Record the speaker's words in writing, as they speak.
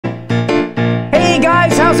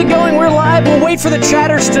it going? We're live. We'll wait for the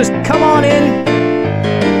chatters to come on in.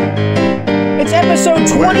 It's episode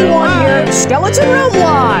 21 here, Skeleton Realm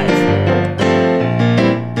Live.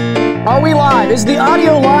 Are we live? Is the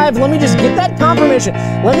audio live? Let me just get that confirmation.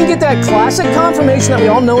 Let me get that classic confirmation that we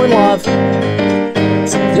all know and love.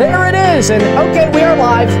 There it is. And okay, we are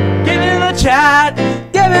live. Get in the chat.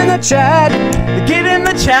 Get in the chat. Get in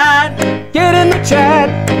the chat. Get in the chat.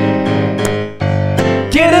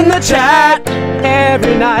 Get in the chat.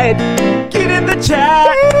 Every night. Get in the chat.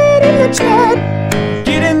 Get in the chat.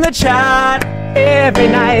 Get in the chat. Every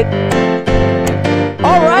night.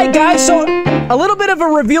 All right, guys. So a little bit of a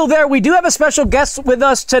reveal there. We do have a special guest with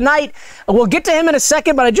us tonight. We'll get to him in a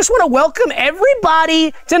second, but I just want to welcome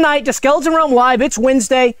everybody tonight to Skeleton Realm Live. It's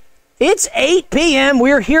Wednesday. It's 8 p.m.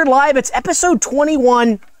 We're here live. It's episode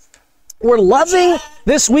 21. We're loving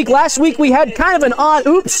this week. Last week we had kind of an odd,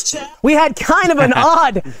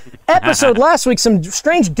 episode last week. Some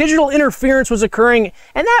strange digital interference was occurring,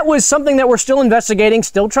 and that was something that we're still investigating,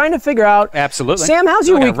 still trying to figure out. Absolutely. Sam, how's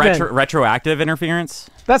your week been? Retroactive interference?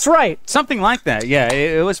 That's right. Something like that, yeah.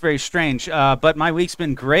 It was very strange, but my week's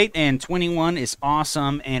been great, and 21 is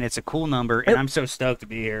awesome, and it's a cool number, and I'm so stoked to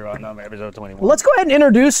be here on episode 21. Let's go ahead and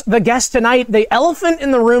introduce the guest tonight. The elephant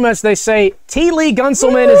in the room, as they say. T. Lee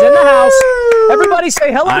Gunselman is in the house. Everybody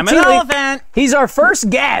say hello, I'm T. an Lee. elephant. He's our first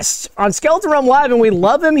guest on Skeleton Realm Live, and we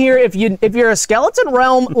love him here. If you're a Skeleton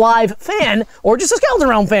Realm Live fan, or just a Skeleton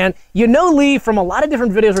Realm fan, you know Lee from a lot of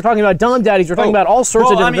different videos. We're talking about Dumb Daddies. We're talking about all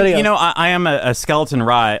sorts of different videos. You know, I am a Skeleton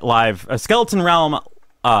Realm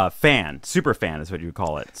fan, super fan is what you would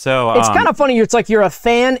call it. So it's kind of funny. It's like you're a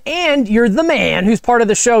fan and you're the man who's part of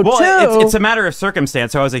the show too. It's a matter of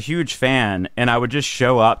circumstance. So I was a huge fan, and I would just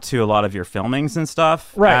show up to a lot of your filmings and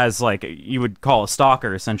stuff as like you would call a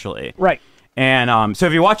stalker, essentially. Right. And so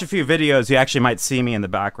if you watch a few videos, you actually might see me in the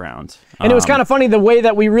background. And it was kind of funny, the way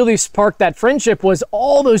that we really sparked that friendship was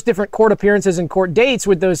all those different court appearances and court dates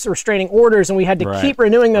with those restraining orders, and we had to keep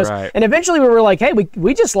renewing those. Right. And eventually we were like, hey,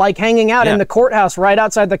 we just like hanging out in the courthouse right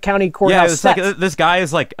outside the county courthouse. Yeah, it's like this guy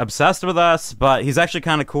is like obsessed with us, but he's actually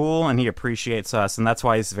kind of cool, and he appreciates us, and that's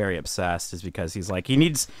why he's very obsessed, is because he's like, he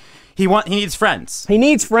needs friends. He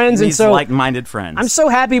needs friends, He and needs so like-minded friends. I'm so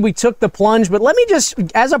happy we took the plunge, but let me just,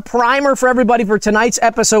 as a primer for everybody for tonight's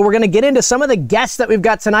episode, we're going to get into some of the guests that we've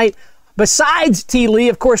got tonight. Besides T. Lee,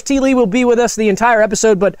 of course, T. Lee will be with us the entire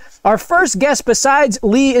episode, but our first guest besides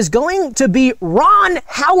Lee is going to be Ron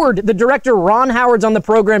Howard, the director. Ron Howard's on the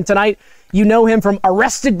program tonight. You know him from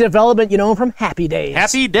Arrested Development. You know him from Happy Days.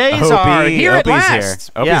 Happy Days are here at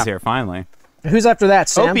last. Opie's here, finally. Who's after that,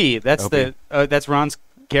 Sam? Opie, that's Ron's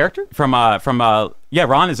character?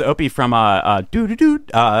 Ron is Opie from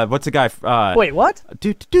what's the guy? Wait, what?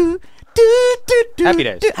 Happy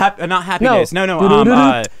Days. Not Happy No. Days. No.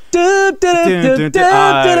 What's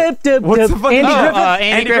the fuck?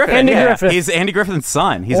 Andy Griffith. Andy Yeah, Griffith. he's Andy Griffith's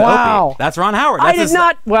son. He's Wow. Opie. That's Ron Howard. I did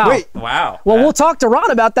not. Wow. Wait. Wow. Well, we'll talk to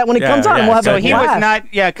Ron about that when he comes on. And we'll have So a he laugh. was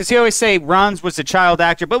not, because he always say Ron's was a child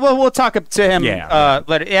actor, but we'll talk to him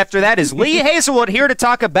later. After that is Lee Hazelwood here to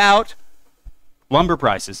talk about lumber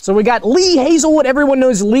prices. So we got Lee Hazelwood. Everyone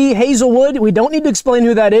knows Lee Hazelwood. We don't need to explain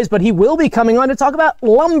who that is, but he will be coming on to talk about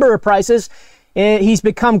lumber prices. He's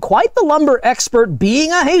become quite the lumber expert, being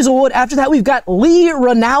a Hazelwood. After that, we've got Lee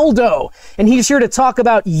Ronaldo, and he's here to talk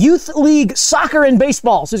about youth league soccer and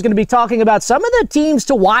baseball. So he's going to be talking about some of the teams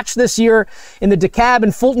to watch this year in the DeKalb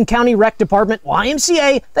and Fulton County Rec Department,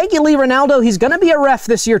 YMCA. Thank you, Lee Ronaldo. He's going to be a ref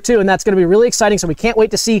this year, too, and that's going to be really exciting, so we can't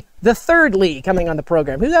wait to see the third Lee coming on the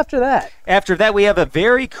program. Who's after that? After that, we have a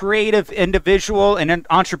very creative individual and an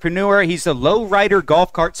entrepreneur. He's a low-rider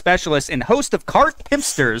golf cart specialist and host of Cart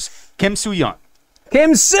Pimpsters, Kim Soo-young.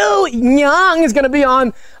 Kim Soo-young is going to be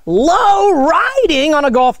on low riding on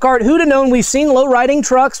a golf cart. Who'd have known? We've seen low riding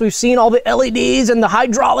trucks. We've seen all the LEDs and the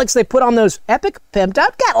hydraulics they put on those epic pimped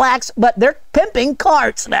out Cadillacs, but they're pimping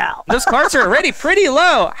carts now. Those carts are already pretty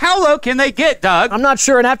low. How low can they get, Doug? I'm not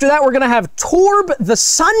sure. And after that, we're going to have Torb, the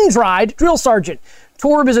sun-dried drill sergeant.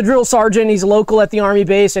 Torb is a drill sergeant. He's local at the Army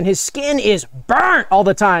base, and his skin is burnt all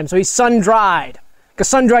the time, so he's sun-dried, like a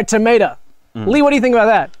sun-dried tomato. Lee, what do you think about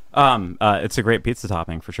that? It's a great pizza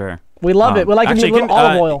topping for sure. We love it. We like it with a little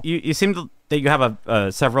olive oil. You seem that you have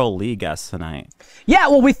several Lee guests tonight. Yeah,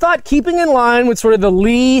 well, we thought keeping in line with sort of the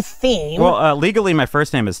Lee theme. Well, legally, my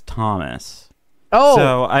first name is Thomas. Oh.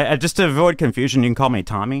 So I just to avoid confusion, you can call me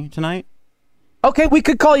Tommy tonight. Okay, we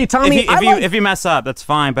could call you Tommy. If you mess up, that's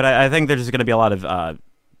fine. But I think there's going to be a lot of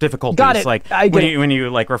difficulties. Got it. Like I get when you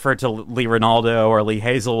like refer to Lee Ronaldo or Lee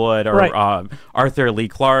Hazelwood or Arthur Lee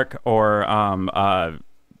Clark or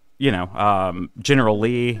General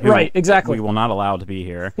Lee. Who right, exactly. We will not allow to be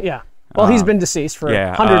here. Yeah. Well, he's been deceased for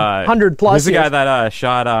yeah, 100 plus Who's the years. guy that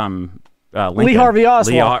shot Lincoln? Lee Harvey Oswald.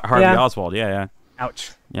 Lee Harvey Yeah. Oswald. Yeah.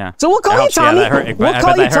 Ouch. Yeah. So we'll call you Ouch, yeah, Tommy. that hurt. We'll I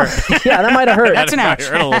call bet you that Tommy. Yeah, that might have hurt. That's an ouch.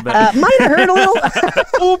 Hurt a little bit. Might have hurt a little.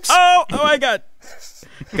 Oops. Oh my God.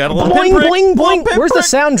 Got a little Boing, pinprick. boing, Little boing. Where's the pinprick.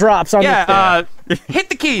 sound drops on Yeah, hit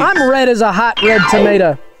the key. I'm red as a hot red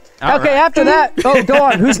tomato. All Okay, right. after that, go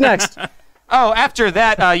on. Who's next? Oh, after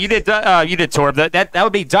that, you did Torb. That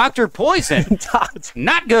would be Dr. Poison.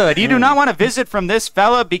 Not good. You do not want to visit from this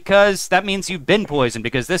fella because that means you've been poisoned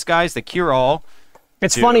because this guy's the cure-all.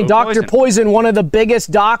 It's to funny, Dr. Poison, one of the biggest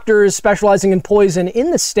doctors specializing in poison in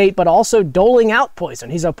the state, but also doling out poison.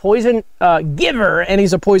 He's a poison giver, and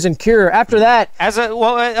he's a poison curer. After that...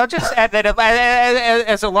 I'll just add that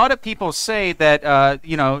as a lot of people say that,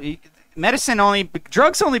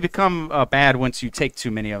 drugs only become bad once you take too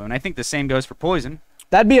many of them. And I think the same goes for poison.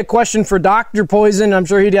 That'd be a question for Dr. Poison. I'm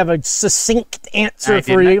sure he'd have a succinct answer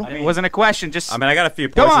for you. It wasn't a question. Just I mean, I got a few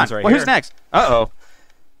go poisons on. right Well, here. who's next? Uh-oh.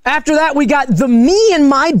 After that, we got the Me and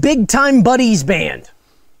My Big Time Buddies band.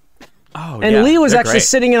 Oh, And yeah, Lee was they're actually great.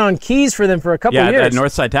 sitting in on keys for them for a couple Yeah, years. at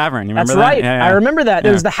Northside Tavern. You remember That's that? right. Yeah, yeah. I remember that. It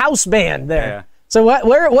Yeah. was the house band there. Yeah. So what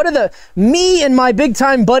are the Me and My Big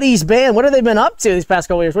Time Buddies band? What have they been up to these past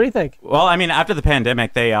couple years? What do you think? Well, I mean, after the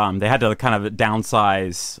pandemic, they had to kind of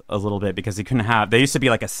downsize a little bit because they couldn't have. They used to be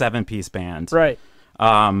like a 7-piece band, Right.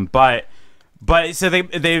 But so they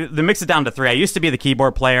mixed it down to 3. I used to be the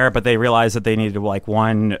keyboard player, but they realized that they needed like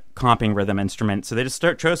one comping rhythm instrument, so they just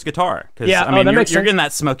chose guitar. Because Yeah, I mean, that you're makes sense. in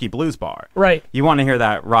that smoky blues bar, Right. You want to hear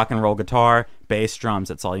that rock and roll guitar, bass, drums.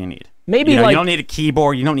 That's all you need. Maybe, you know, like- you don't need a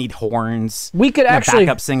keyboard, you don't need horns. We could actually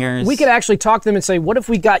backup singers. We could actually talk to them and say, "What if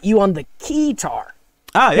we got you on the keytar?"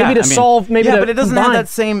 Oh, yeah. Maybe to solve- maybe yeah, to but it doesn't combine. have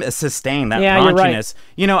that same sustain, that Yeah, you're right. raunchiness.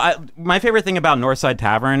 You know, my favorite thing about Northside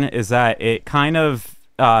Tavern is that it kind of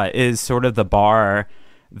is sort of the bar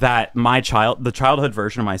that the childhood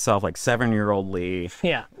version of myself, like 7-year-old Lee,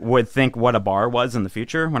 Yeah. would think what a bar was in the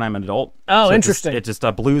future when I'm an adult. Oh, So interesting. It's just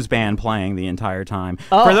a blues band playing the entire time.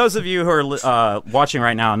 Oh. For those of you who are watching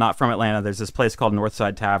right now, not from Atlanta, there's this place called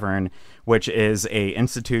Northside Tavern, which is a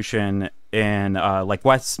institution in like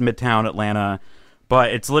West Midtown Atlanta.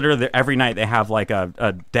 But it's literally every night they have like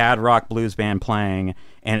a dad rock blues band playing,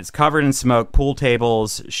 and it's covered in smoke, pool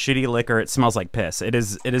tables, shitty liquor. It smells like piss. It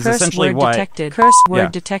is Curse essentially word what detected. Curse word Yeah.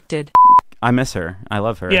 detected. I miss her. I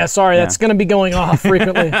love her. Yeah, sorry, that's going to be going off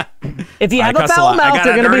frequently. If you have a cuss a foul lot. I mouth, got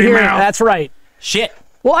they're a going to be dirty hearing. mouth. That's right. Shit.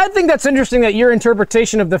 Well, I think that's interesting that your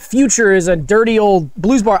interpretation of the future is a dirty old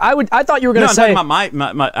blues bar. I thought you were going No, to I'm say. talking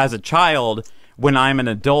about my as a child when I'm an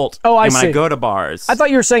adult. Oh, I and when see. I go to bars. I thought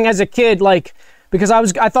you were saying as a kid, like because I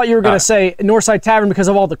thought you were going to say Northside Tavern because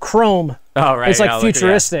of all the chrome. Oh, right. It's like yeah,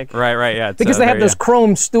 futuristic. Yeah. Right. Yeah. It's, Because they have very, those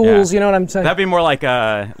chrome stools. Yeah. You know what I'm saying? That'd be more like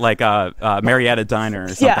a Marietta Diner or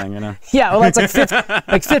something. Yeah. You know. Yeah. Well, that's like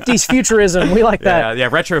 50s futurism. We like that. Yeah.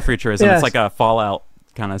 Retrofuturism. Yes. It's like a Fallout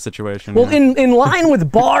kind of situation. Well, yeah. in line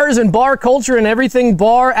with bars and bar culture and everything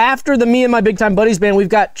bar, after the Me and My Big Time Buddies band, we've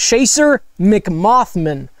got Chaser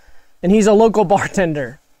McMothman, and he's a local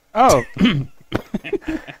bartender. Oh.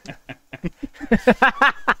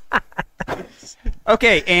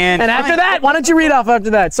 Okay, and after that, why don't you read off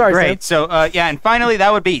after that? Sorry, great. So, and finally,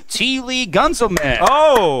 that would be T. Lee Gunselman.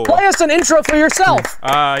 Oh. Sam. Play us an intro for yourself.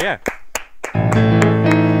 Yeah.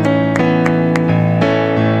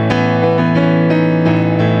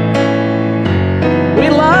 We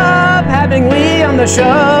love having Lee on the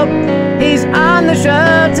show. He's on the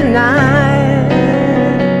show tonight.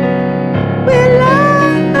 We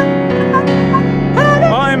love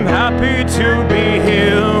I'm happy to be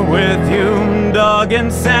here with you, Doug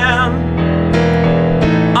and Sam.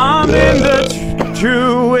 I'm in the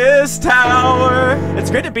truest tower. It's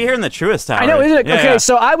great to be here in the truest tower. I know, isn't it? Yeah, Okay, yeah.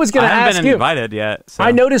 so I was going I to haven't ask been you. invited yet. So.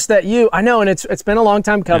 I noticed that I know, and it's been a long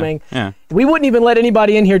time coming. Yeah. We wouldn't even let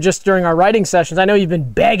anybody in here just during our writing sessions. I know you've been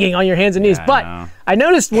begging on your hands and knees, Yeah, I but know. I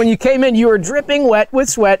noticed when you came in, you were dripping wet with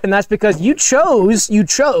sweat, and that's because you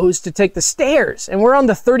chose to take the stairs, and we're on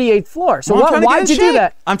the 38th floor. So Well, I'm trying to get why'd in you do shape.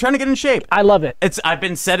 that? I'm trying to get in shape. I love it. I've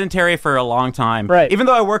been sedentary for a long time. Right. Even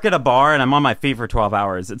though I work at a bar and I'm on my feet for 12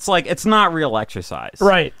 hours, it's like it's not real exercise.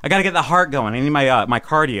 Right. I got to get the heart going. I need my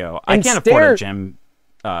cardio. I And can't afford a stairs- gym.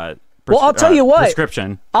 Well, I'll tell you what.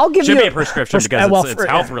 Prescription. I'll give Should you be a prescription because it's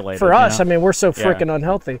health related. For us, you know? I mean, we're so Yeah. freaking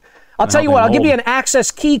unhealthy. I'll tell you Unhealthy what. I'll give you mold. an access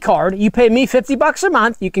key card. You pay me $50 a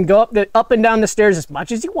month. You can go up and down the stairs as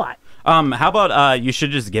much as you want. How about you should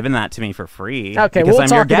just given that to me for free? Okay, because we'll I'm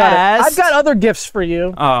talk your about it. guest. I've got other gifts for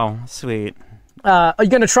you. Oh, sweet. Are you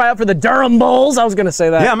going to try out for the Durham Bulls? I was going to say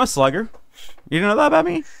that. Yeah, I'm a slugger. You didn't know that about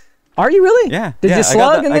me? Are you really? Yeah. Did yeah, you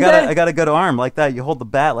slug in the day? I got a good arm like that. You hold the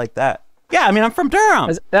bat like that. Yeah, I mean, I'm from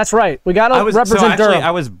Durham. That's right. We got to represent Durham.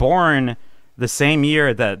 I was born the same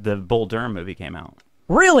year that the Bull Durham movie came out.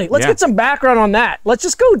 Really? Let's get some background on that.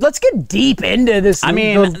 Let's get deep into this. I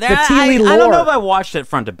mean, the Teely lore. I don't know if I watched it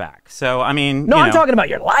front to back. So, I mean, no, I'm talking about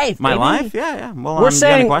your life. My baby. life? Yeah. Well,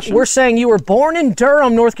 we're saying you were born in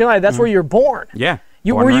Durham, North Carolina. That's where you were born. Yeah.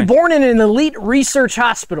 Were you born in an elite research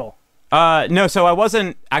hospital? No, so I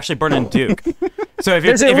wasn't actually born in Duke. So if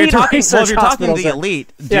you're talking the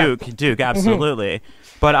elite, Duke, absolutely.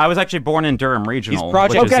 But I was actually born in Durham Regional,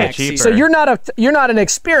 which is cheaper. So you're not an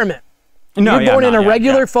experiment. No, you're born in a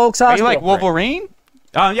regular folks hospital. Are you like Wolverine?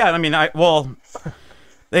 Yeah. I mean,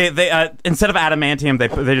 they instead of adamantium,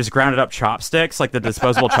 they just grounded up chopsticks, like the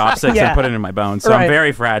disposable chopsticks, and put it in my bones. So I'm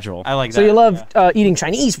very fragile. I like that. So you love eating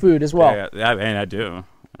Chinese food as well. Yeah, I do.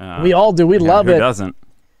 We all do. We love it. Who doesn't?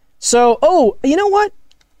 So, you know what?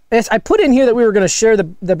 I put in here that we were going to share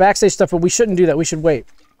the backstage stuff, but we shouldn't do that. We should wait.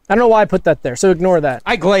 I don't know why I put that there, so ignore that.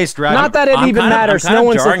 I glazed right. Not that it even matters. I'm no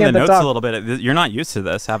one's jarring looking at the the notes top. a little bit. You're not used to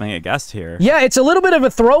this, having a guest here. Yeah, it's a little bit of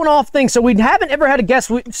a thrown off thing. So we haven't ever had a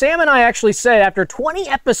guest. Sam and I actually said after 20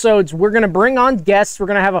 episodes, we're going to bring on guests. We're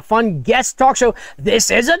going to have a fun guest talk show.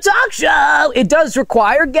 This is a talk show. It does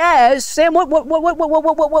require guests. Sam, what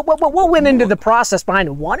went into the process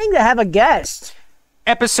behind wanting to have a guest?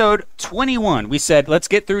 Episode 21. We said, let's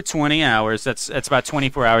get through 20 hours. That's about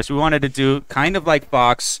 24 hours. We wanted to do kind of like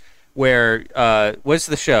Fox, where what's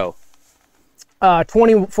the show?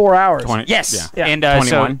 24 hours. Yes. Yeah. And 21.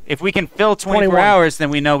 so if we can fill 24 hours, then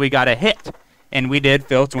we know we got a hit. And we did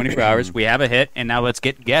fill 24 hours. We have a hit, and now let's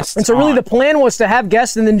get guests. And so really the plan was to have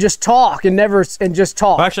guests and then just talk and just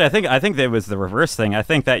talk. Well, actually, I think that was the reverse thing. I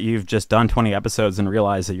think that you've just done 20 episodes and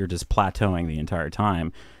realized that you're just plateauing the entire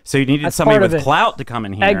time. So you needed somebody with clout to come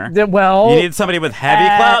in here. You needed somebody with heavy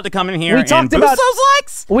clout to come in here and boost those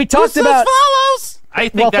likes. We talked about follows. I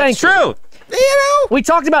think that's true. You know, we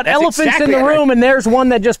talked about elephants in the room, and there's one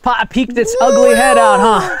that just peeked its ugly head out,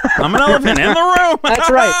 huh? I'm an elephant in the room. That's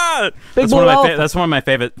right. That's one of my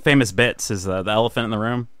famous bits is the elephant in the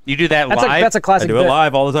room. You do that live? That's a classic I do it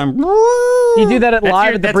live all the time. You do that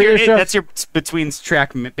live at the burrito show? That's your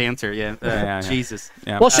between-track banter, yeah. Jesus.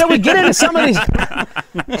 Yeah. Well, shall we get into some of these?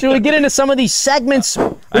 Shall we get into some of these segments?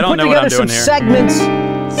 I don't know what I'm doing here. Segments.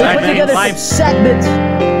 We put together some segments.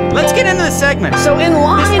 Let's get into the segments. So in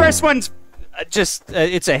line, this first one's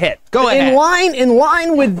it's a hit. Go ahead. In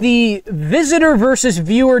line with the visitor versus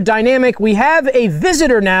viewer dynamic, we have a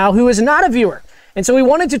visitor now who is not a viewer. And so we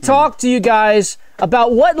wanted to talk to you guys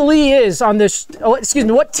about what Lee is on this.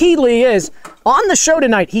 What T. Lee is on the show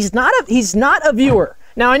tonight. He's not a viewer.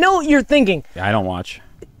 Now I know what you're thinking. Yeah, I don't watch.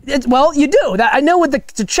 Well, you do. I know what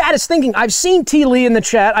the chat is thinking. I've seen T. Lee in the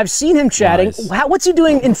chat. I've seen him chatting. Nice. What's he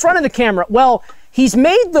doing in front of the camera? Well, he's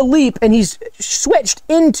made the leap and he's switched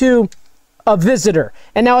into a visitor.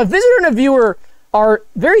 And now a visitor and a viewer are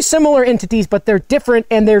very similar entities, but they're different,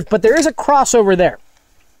 and there is a crossover there.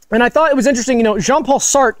 And I thought it was interesting, Jean-Paul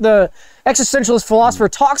Sartre, the existentialist philosopher,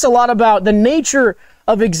 talks a lot about the nature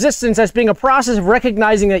of existence as being a process of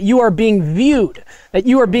recognizing that you are being viewed,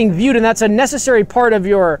 and that's a necessary part of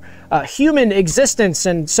your human existence.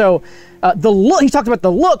 And so the look, he talked about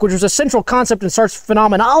the look, which was a central concept in Sartre's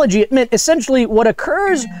phenomenology. It meant essentially what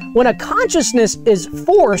occurs when a consciousness is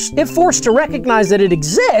forced to recognize that it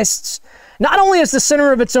exists, not only as the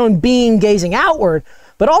center of its own being gazing outward,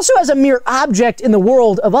 but also as a mere object in the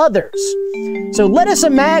world of others. So let us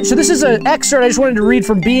imagine, so this is an excerpt I just wanted to read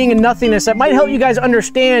from Being and Nothingness that might help you guys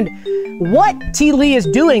understand what T. Lee is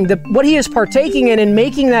doing, what he is partaking in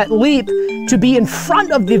making that leap to be in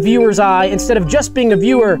front of the viewer's eye instead of just being a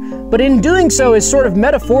viewer, but in doing so is sort of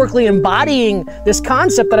metaphorically embodying this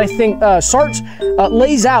concept that I think Sartre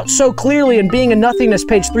lays out so clearly in Being and Nothingness,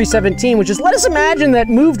 page 317, which is, let us imagine that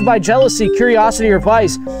moved by jealousy, curiosity, or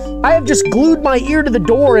vice, I have just glued my ear to the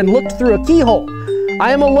door and looked through a keyhole.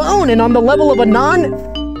 I am alone and on the level of a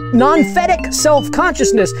non-phetic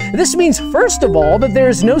self-consciousness. This means, first of all, that there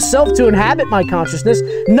is no self to inhabit my consciousness,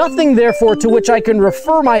 nothing, therefore, to which I can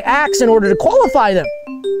refer my acts in order to qualify them.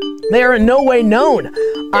 They are in no way known.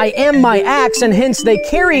 I am my acts, and hence they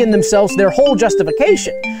carry in themselves their whole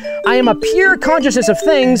justification. I am a pure consciousness of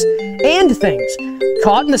things and things,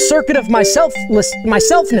 caught in the circuit of my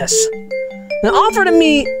selfness. Now offer to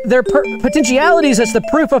me their potentialities as the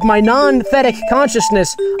proof of my non-phetic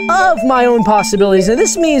consciousness of my own possibilities. And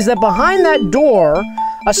this means that behind that door,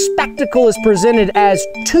 a spectacle is presented as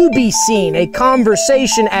to be seen, a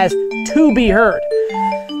conversation as to be heard.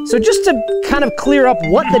 So just to kind of clear up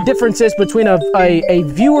what the difference is between a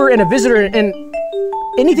viewer and a visitor, and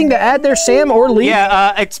anything to add there, Sam or Lee?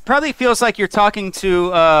 Yeah, it probably feels like you're talking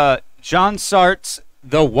to Jean Sartre's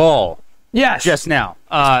The Wall. Yes. just now.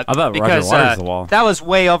 thought Roger because Waters' The Wall. that was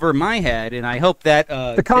way over my head, and I hope that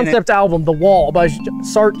The concept album, The Wall by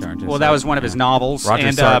Sartre. Well, that was one of his novels. Roger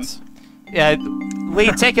and Sartre. Lee,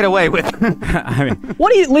 take it away with. I mean,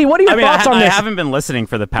 Lee, what are your thoughts on I this? haven't been listening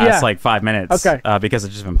for the past like 5 minutes. Okay. Because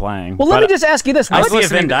I've just been playing. Well, let me just ask you this. I see a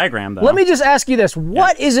listening Venn to- diagram though. Let me just ask you this.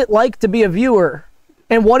 What is it like to be a viewer?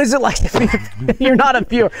 And what is it like to be you're not a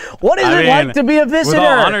viewer? What is it like to be a visitor? With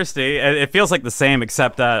all honesty, it feels like the same,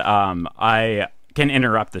 except that I can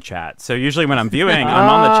interrupt the chat. So usually when I'm viewing, I'm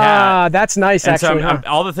on the chat. That's nice, And actually. so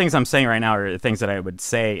all the things I'm saying right now are the things that I would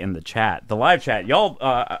say in the chat. The live chat. Y'all,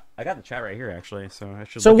 I got the chat right here, actually, so I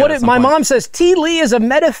should So look at it at some my point. mom says, T. Lee is a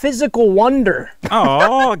metaphysical wonder.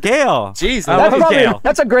 Oh, Gail. Jeez, I love Gail.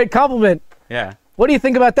 That's a great compliment. Yeah. What do you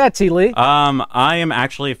think about that, T. Lee? I am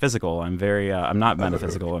actually physical. I'm very. I'm not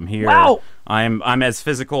metaphysical. I'm here. Wow. I'm as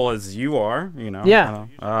physical as you are. You know. Yeah.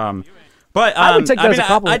 But I would take that as a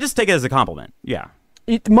compliment. I just take it as a compliment. Yeah.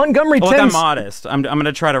 Montgomery Look, I'm Tim's modest. I'm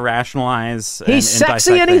gonna try to rationalize. he's and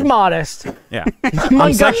sexy dissect and he's things. modest. Yeah.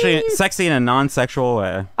 I'm sexy in a non-sexual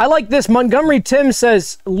way. I like this. Montgomery Tim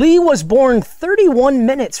says, Lee was born 31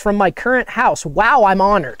 minutes from my current house. Wow, I'm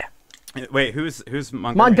honored. Wait, who's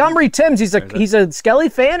Montgomery? Montgomery Tim's, he's a Skelly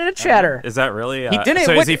fan and a chatter. Is that really? He didn't-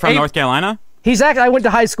 So what- is he from hey- North Carolina? I went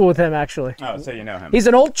to high school with him, actually. Oh, so you know him. He's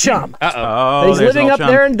an old chum. Oh, He's there's living an up old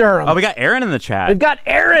there chum. in Durham. Oh, we got Aaron in the chat. We've got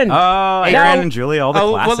Aaron. Oh, Now- Aaron and Julie, all the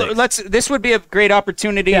classics. well, this would be a great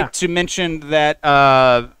opportunity Yeah. to mention that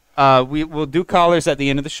we will do callers at the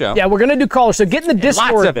end of the show. Yeah, we're going to do callers, so get in the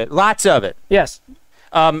Discord. Lots of it. Yes.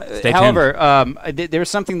 However, there was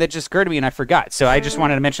something that just occurred to me and I forgot. So I just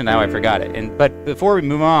wanted to mention how I forgot it. But before we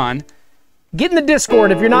move on, Get in the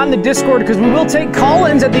Discord if you're not in the Discord, because we will take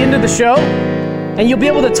call-ins at the end of the show, and you'll be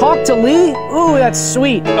able to talk to Lee. Ooh, that's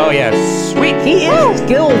sweet. oh yeah, sweet. He is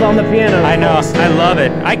skilled on the piano. I know, I love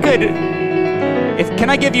it. I could. Can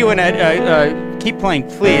I give you keep playing,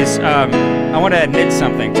 please? I want to admit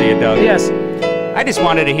something to you, Doug. Yes. I just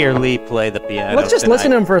wanted to hear Lee play the piano. Let's just tonight.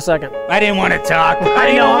 listen to him for a second. I didn't want to talk. I I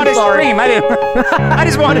didn't know, want I'm to sorry. scream. I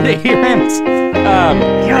just wanted to hear him.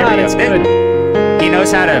 God, it's good. He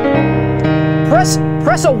knows how to.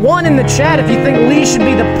 Press a 1 in the chat if you think Lee should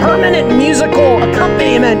be the permanent musical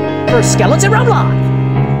accompaniment for Skeleton Realm Live.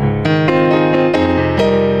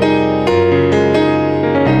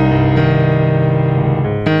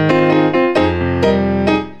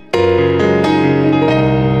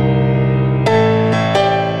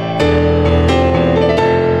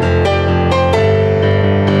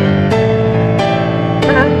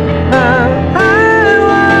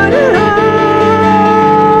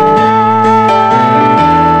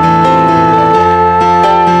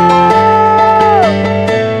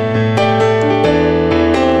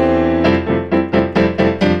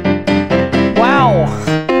 Wow.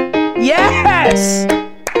 Yes!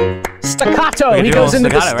 Staccato. We He do goes all into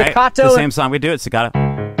the staccato, right? staccato. It's the same song. We do it staccato.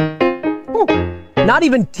 He's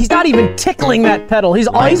not even tickling that pedal. He's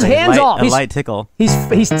hands off. A light tickle. He's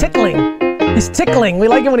tickling. He's tickling. We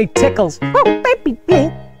like it when he tickles. Oh, baby,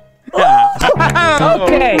 baby.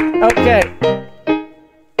 Okay.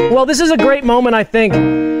 Well, this is a great moment, I think,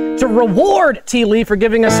 to reward T. Lee for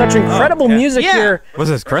giving us such incredible music Yeah. here. Was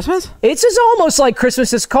this Christmas? It's just almost like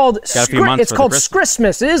Christmas. It's called Got a few months it's for called the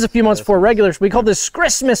Christmas. It is a few months before regulars. We call this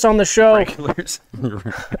Christmas on the show. Regulars.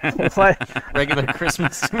 Regular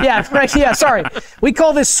Christmas. Yeah, right. Yeah, sorry. We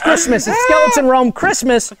call this Christmas. It's Skeleton Realm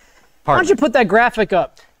Christmas. Why don't you put that graphic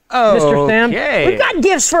up, Mr. Sam? Okay. We've got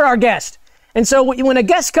gifts for our guest. And so when a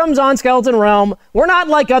guest comes on Skeleton Realm, we're not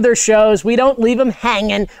like other shows. We don't leave them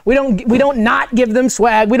hanging. We don't not give them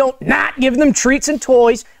swag. We don't not give them treats and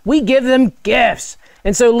toys. We give them gifts.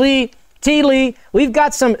 And so T. Lee, we've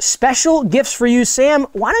got some special gifts for you. Sam,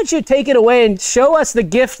 why don't you take it away and show us the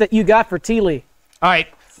gift that you got for T. Lee? All right,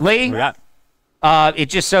 Lee. We got.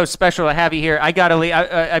 It's just so special to have you here. I've got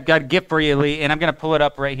a gift for you, Lee, and I'm gonna pull it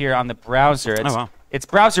up right here on the browser. Wow. It's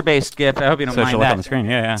browser-based gift. I hope you don't So it mind should that. look on the screen.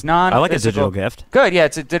 Yeah. It's non. I like a digital gift. Good. Yeah,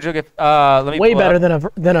 it's a digital gift. Let me Way pull it better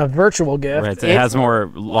up. than a virtual gift. Right. It has more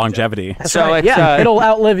longevity. That's So right. it's, Yeah, it'll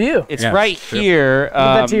outlive you. It's Yeah, right true. here. Give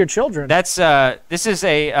that to your children. That's this is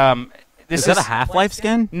a this Is that a Half-Life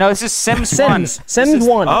skin? No, this is Sims 1. Sims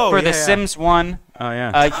 1. Oh, for yeah, the yeah. Sims 1. Oh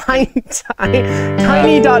yeah.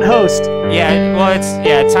 Tiny.host. Yeah, well,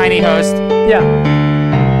 it's Tiny Host. Yeah.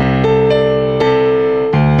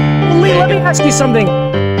 Lee, let me ask you something.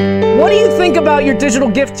 What do you think about your digital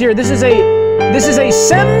gift here? This is a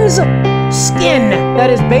Sims skin that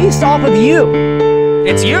is based off of you.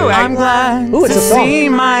 It's you. I'm glad Ooh, it's to a song. see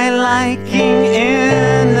my liking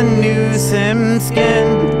in the new Sim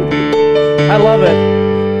skin. I love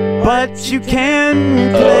it. but you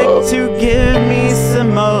can click to give me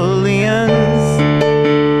simoleons.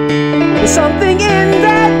 There's something in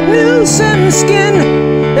that new Sim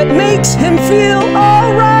skin that makes him feel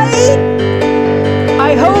alright.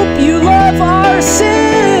 I hope you love our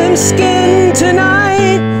Sim skin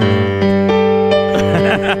tonight.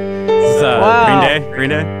 This is, Wow. Green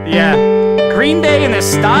Day? Yeah. Green Day in the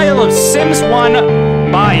style of Sims 1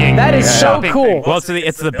 buying. That is so shopping cool. thing. Well,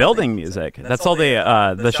 it's the building music. That's all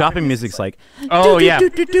the shopping music's like. Oh, yeah.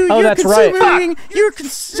 Oh, that's right. You're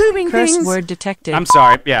consuming Curse things. word detected. I'm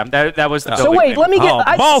sorry. Yeah, that was the So building wait, thing. let me get. Oh,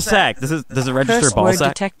 ball sack. Does it register Curse ball word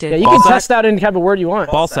sack? detected. Yeah, you Ball can sack? test out any type of word you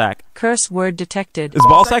want. Ball sack. Curse word detected. Is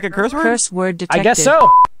ball sack a curse word? Curse word detected. I guess so.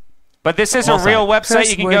 But this is Ball a real sack. website Curse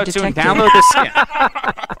you can word go to and detected. download the skin.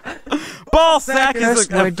 Ball sack is Curse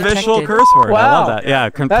an word official detected. curse word. I Wow. love that. Yeah,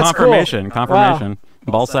 That's confirmation. cool. Confirmation.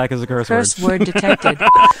 Ball sack is a curse Curse word. word detected.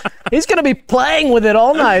 He's gonna be playing with it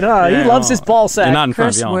all night, huh? Yeah, He loves his ball You're sack. not in front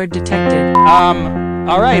of Curse y'all. word detected.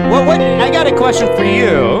 All right. Well, what? I got a question for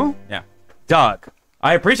you, Yeah. Doug.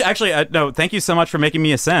 I appreciate. Actually, no. Thank you so much for making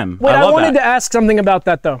me a sim. Wait, I love wanted that. to ask something about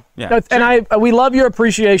that though. Yeah, And we love your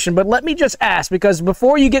appreciation, but let me just ask, because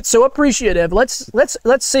before you get so appreciative, let's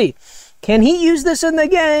see. Can he use this in the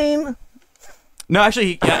game? No,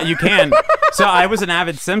 actually, yeah, you can. So I was an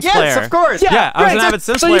avid Sims Yes, player. of course. Yeah, I was great. an avid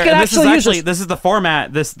Sims So you player, can and this is actually use actually this is the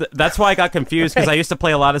format. That's why I got confused, because I used to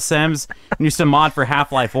play a lot of Sims and used to mod for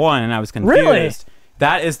Half-Life 1, and I was confused. Really?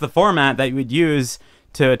 That is the format that you would use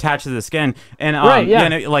to attach to the skin, and Right, yeah. you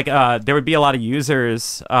know, like there would be a lot of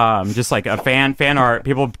users, just like a fan art.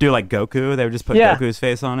 People do like Goku. They would just put Yeah. Goku's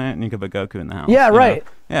face on it, and you could put Goku in the house. Yeah, you know? right.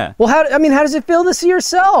 Yeah. Well, how does it feel to see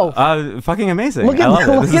yourself? Fucking amazing. Look I love at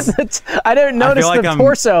it. look This at is- I didn't notice like the I'm-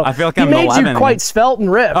 torso. I feel like he I'm made 11 you quite again. svelte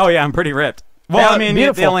and ripped. Oh yeah, I'm pretty ripped. Well, Yeah, I mean,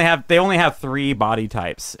 beautiful. they only have 3 body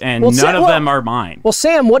types, and Well, none of well- them are mine. Well,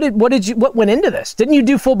 Sam, what went into this? Didn't you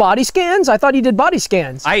do full body scans? I thought you did body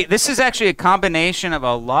scans. This is actually a combination of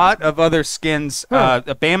a lot of other skins.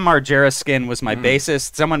 The Bam Margera skin was my basis.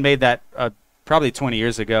 Someone made that probably 20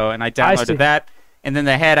 years ago, and I see. downloaded that. And then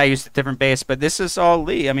the head, I used a different base. But this is all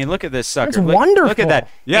Lee. I mean, look at this sucker. That's Look wonderful. at that.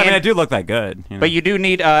 Yeah, I mean, And- I do look that good. You know? But you do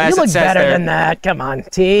need, you as look it says better there, than that. Come on,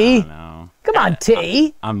 T. No, Come on,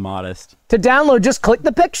 T. I'm modest. To download, just click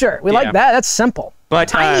the picture. We Yeah. like that. That's simple. But,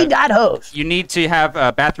 Tiny.host. you need to have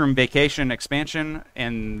a bathroom vacation expansion,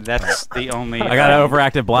 and that's the only. I got an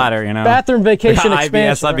overactive bladder, you know. Bathroom vacation IBS,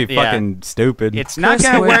 expansion. I'd be Yeah. fucking stupid. It's not Curse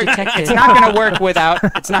gonna word work. detected. It's not gonna work without.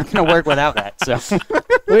 It's not gonna work without that. So.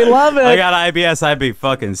 We love it. I got IBS, I'd be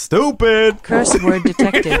fucking stupid. Curse word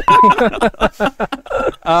detected. Well,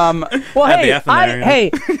 Add hey, the F in there, you know?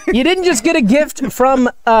 hey, you didn't just get a gift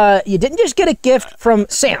from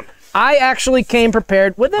Sam. I actually came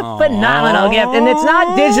prepared with a phenomenal gift, and it's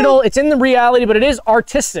not digital; it's in the reality, but it is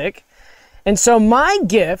artistic. And so my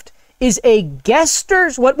gift is a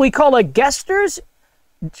Guester's, what we call a Guester's.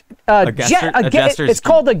 Jester's- It's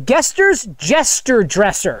called a Guester's Jester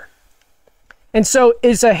Dresser. And so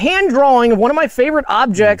it's a hand drawing of one of my favorite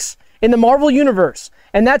objects in the Marvel Universe.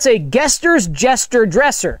 And that's a Guester's Jester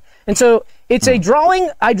Dresser. And so it's a drawing,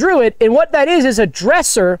 I drew it, and what that is a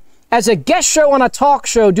dresser as a guest show on a talk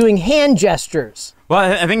show doing hand gestures. Well,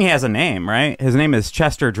 I think he has a name, right? His name is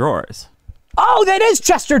Chester Drawers. Oh, that is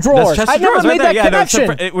Chester Drawers. That's Chester I never Drawers made right there. that Yeah, no, so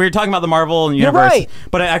connection. we were talking about the Marvel universe, right.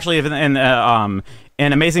 but actually,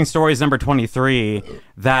 in Amazing Stories number 23,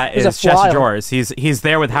 that He's a is Chester flyer. Drawers. He's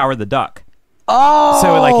there with Howard the Duck. Oh,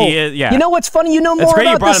 So like he is, yeah. You know what's funny? You know It's more great you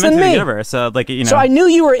about brought this him than into the me. universe. So like you know. So I knew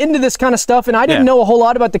you were into this kind of stuff, and I didn't Yeah. know a whole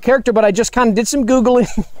lot about the character, but I just kind of did some Googling,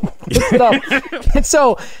 looked it up. And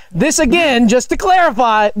so this, again, just to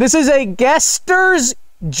clarify, this is a Guester's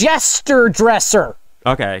Jester Dresser.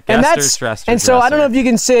 Okay, And Guester's Dresser. and so I don't know if you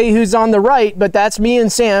can say who's on the right, but that's me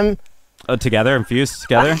and Sam. Together and fused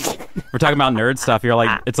together. We're talking about nerd stuff. You're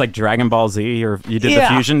like it's like Dragon Ball Z. You did the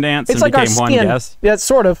fusion dance It's and like our became one skin. guest. Yeah,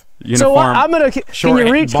 sort of. Uniform, so I'm gonna. Can Short,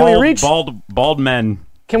 you reach? Bald, Can we reach? Bald men.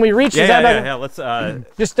 Can we reach? Yeah, Is yeah, that yeah. Let's.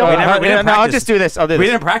 Just don't. We never- no, I'll practice. just do this. I'll do We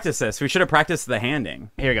this. didn't practice this. We should have practiced the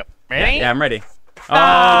handing. Here we go. Ready? Yeah, I'm ready. Oh.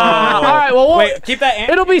 All right. Well, Wait, keep that.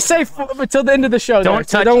 it'll be safe until the end of the show. Don't there,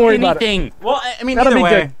 so touch don't worry about it. anything. Well, I mean, That'll either be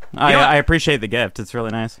way, good. I appreciate the gift. It's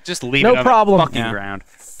really nice. Just leave No it on problem. the fucking Yeah. ground.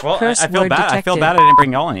 Well, Curse I feel word bad. I feel detected. bad I didn't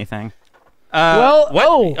bring y'all anything. Well,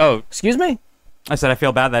 what? oh, excuse me. I said I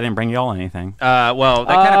feel bad that I didn't bring y'all anything. Well,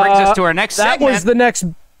 that kind of brings us to our next That segment. was the next.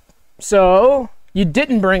 So you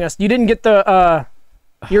didn't bring us. You didn't get the.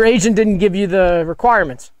 Your agent didn't give you the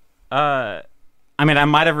requirements. I mean, I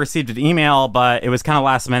might have received an email, but it was kind of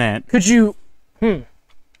last minute. Could you?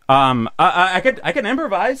 I could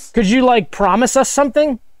improvise. Could you like promise us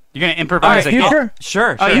something? You're gonna improvise a future? gift.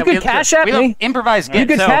 Sure. Oh, sure. yeah, You could we- cash at we love me. Improvise You gift.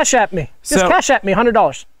 could So- cash at me. Just so- cash at me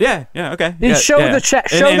 $100. Yeah. Okay. Just show the chat.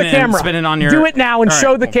 Show And- the and camera. spin it on your. Do it now and All right.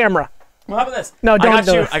 show the camera. Well, how about this? No, don't I got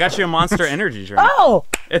do you. it. I got you a Monster Energy drink. Oh,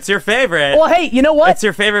 It's your favorite. well, hey, you know what? It's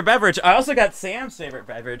your favorite beverage. I also got Sam's favorite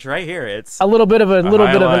beverage right here. It's A little bit of an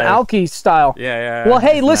highlight. alky style. yeah. Well,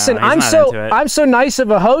 hey, No, listen, he's I'm not so into it. I'm so nice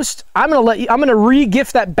of a host. I'm gonna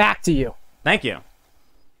re-gift that back to you. Thank you.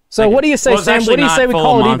 So what do you say, Well, it's Sam? actually What do you not say we full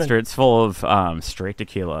call of it Monster. even? It's full of straight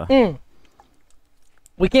tequila.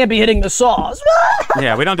 We can't be hitting the sauce.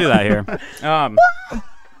 Yeah, we don't do that here.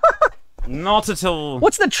 Not until.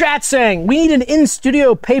 What's the chat saying? We need an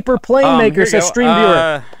in-studio paper plane Here maker, you says go. Stream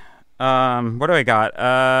Viewer. What do I got?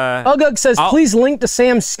 Ugug says, please link to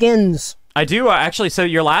Sam's skins. I do actually. So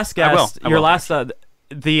your last guest, I will,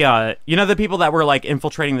 you know the people that were like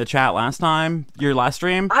infiltrating the chat last time, your last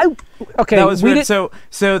stream. Okay, That was we weird. did-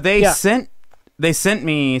 So they Yeah. sent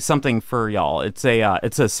me something for y'all. It's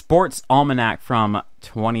a sports almanac from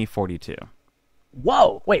 2042.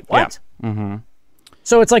 Whoa, wait, what? Yeah. Mm-hmm.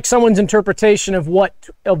 So it's like someone's interpretation of what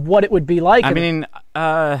it would be like. I mean,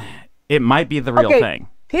 it might be the real okay, thing.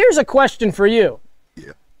 here's a question for you.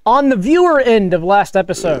 On the viewer end of last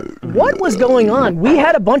episode, what was going on? We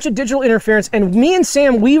had a bunch of digital interference, and me and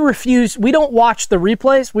Sam, we refuse. We don't watch the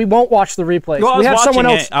replays. We won't watch the replays. Well, we have someone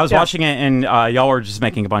else. I was yeah. watching it, and y'all were just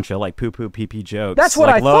making a bunch of like poo-poo, pee-pee jokes. That's what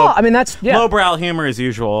like I thought. I mean, that's yeah. lowbrow humor as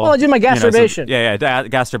usual. Well, I did my You know, gasturbation.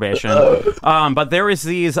 gasturbation. But there was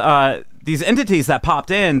these entities that popped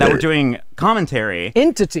in that were doing commentary.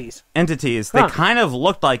 Entities. They kind of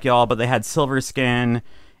looked like y'all, but they had silver skin.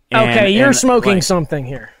 Okay, you're and, smoking like, something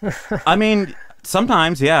here. I mean,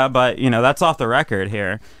 sometimes, yeah, but that's off the record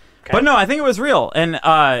here. Okay. But no, I think it was real, and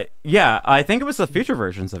yeah, I think it was the future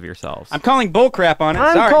versions of yourselves. I'm calling bullcrap on it.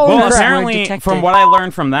 I'm Sorry. calling Well, crap. apparently, Detected. from what I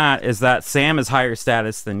learned from that, is that Sam is higher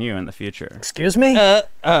status than you in the future. Excuse me?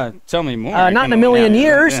 Tell me more. Not in a million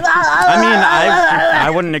years. I mean, I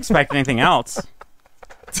wouldn't expect anything else.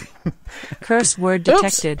 Curse word Oops.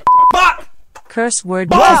 detected. Fuck! Curse word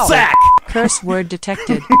Ball detected. sack! Curse word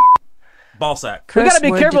detected. Ball sack. We Curse gotta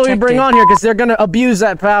be word careful who we bring detected. on here because they're gonna abuse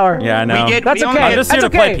that power. Yeah, I know. We get- That's we only okay. get- I'm just That's here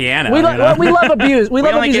to okay. play piano. We, you know? we love abuse. We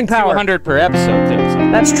love only abusing get power. 200 per episode, too. So.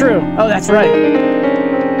 That's true. Oh, that's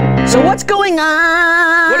right. So what's going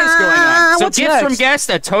on? What is going on? So What's gifts next? from guests,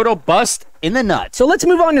 a total bust in the nuts. So let's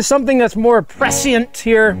move on to something that's more prescient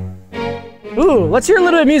here. Ooh, let's hear a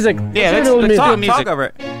little bit of music. Yeah, hear a little let's music. talk. Talk music. over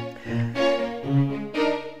it.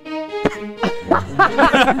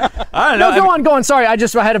 I don't know. No, go on. Sorry, I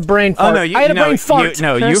had a brain fart. Oh no, I had a brain fart. you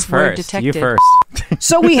Curse word first. You detected. first.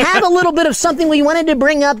 So we have a little bit of something we wanted to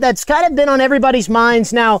bring up that's kind of been on everybody's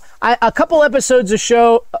minds now. A couple episodes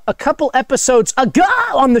ago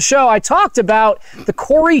on the show, I talked about the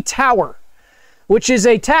Corey Tower, which is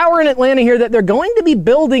a tower in Atlanta here that they're going to be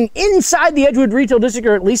building inside the Edgewood Retail District,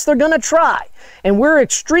 or at least they're going to try. And we're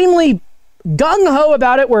extremely gung-ho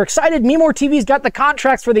about it. We're excited. Me More TV's got the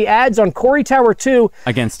contracts for the ads on Corey Tower 2.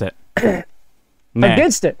 Against it. Nay.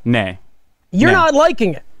 Against it. Nay. You're No. not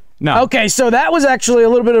liking it. No. Okay, so that was actually a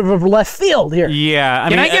little bit of a left field here. Yeah, I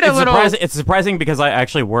Can mean, I get a it's little- It's surprising because I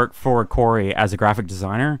actually work for Corey as a graphic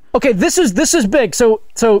designer. Okay, this is big. So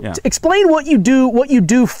Yeah. explain what you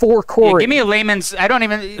do for Yeah, Corey. give me a layman's. I don't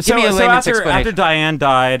even. Give So, me a so layman's after explanation. Diane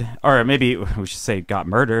died, or maybe we should say got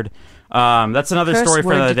murdered. That's another Curse story for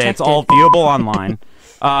word another day. It's detected. all viewable online.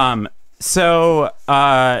 So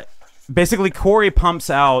basically, Corey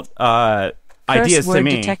pumps out ideas Curse to word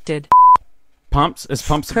me. detected. Pumps is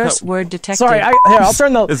pumps. Curse word detected. Sorry, I'll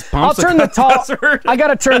turn the Is I'll pumps a turn the password? I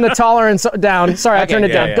gotta turn the tolerance down. Sorry, I Okay, turned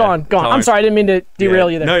it yeah, down. yeah. Go on. I'm Tolerance. sorry, I didn't mean to derail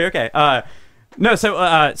you there. No, you're okay. No,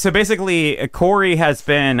 so basically, Corey has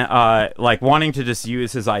been like wanting to just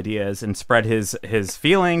use his ideas and spread his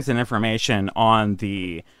feelings and information on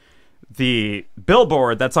the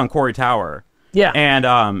billboard that's on Corey Tower. Yeah.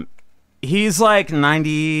 And he's like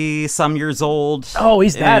 90 some years old. Oh,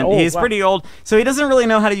 he's that and old. He's Wow. pretty old, so he doesn't really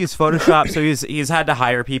know how to use Photoshop. So he's had to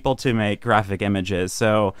hire people to make graphic images.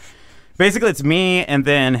 So basically, it's me and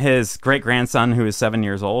then his great grandson, who is 7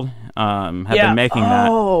 years old, have Yeah. been making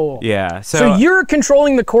Oh. that. Yeah. So you're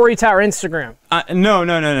controlling the Corey Tower Instagram.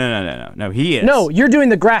 No. He is. No, you're doing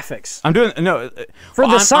the graphics. I'm doing no For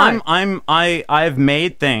the sign. I've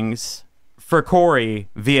made things for Corey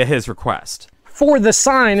via his request. For the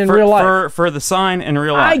sign in real life. For the sign in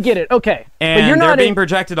real life. I get it. Okay. And but you're they're not being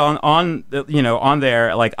projected on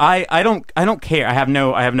there. Like I don't care. I have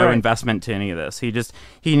no Right. investment to any of this.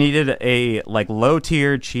 He needed a like low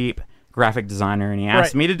tier cheap graphic designer, and he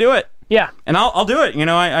asked Right. me to do it. Yeah. And I'll do it.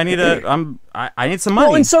 I need I need some money.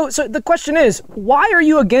 Well, and so the question is, why are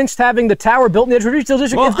you against having the tower built in the Edgewood Retail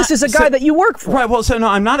District if this is a guy that you work for? Right, well, so no,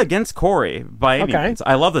 I'm not against Corey by any Okay. means.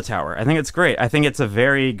 I love the tower. I think it's great. I think it's a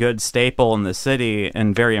very good staple in the city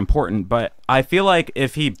and very important, but I feel like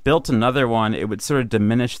if he built another one, it would sort of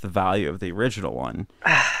diminish the value of the original one.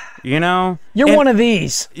 You know? You're one of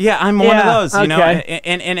these. Yeah, I'm one of those, you know? okay.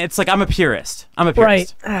 And it's like, I'm a purist.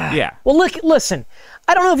 Right. Yeah. Well, listen,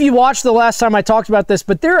 I don't know if you watched the last time I talked about this,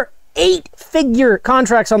 but there are 8-figure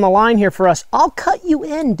contracts on the line here for us. I'll cut you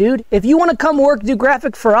in, dude. If you want to come work, do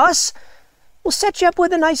graphic for us, we'll set you up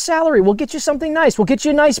with a nice salary. We'll get you something nice. We'll get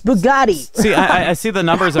you a nice Bugatti. See, I see the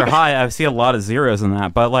numbers are high. I see a lot of zeros in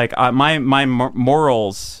that, but like my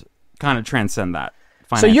morals kind of transcend that.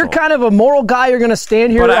 So you're kind of a moral guy. You're going to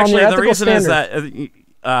stand here but on actually, your ethical standards. the reason is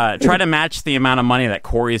that try to match the amount of money that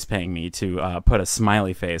Corey's paying me to put a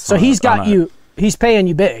smiley face. So he's got you. He's paying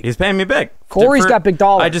you big. He's paying me big. Corey's got big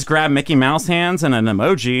dollars. I just grab Mickey Mouse hands and an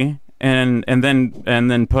emoji, and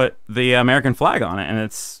then put the American flag on it, and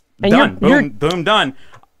it's done. Boom, done.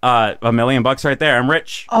 $1 million right there. I'm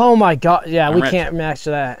rich. Oh my God! Yeah, we rich. can't match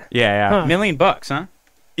that. Yeah. $1 million, huh?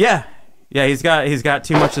 Yeah. Yeah, he's got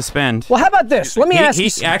too much to spend. Well, how about this? Let me ask you.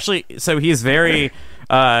 Actually, so he's very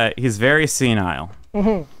senile.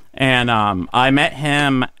 Mm-hmm. And I met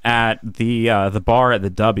him at the bar at the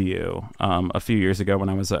W a few years ago when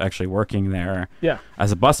I was actually working there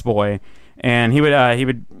as a busboy, and he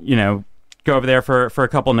would go over there for a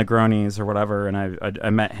couple Negronis or whatever, and I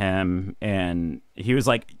met him, and he was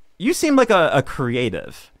like, "You seem like a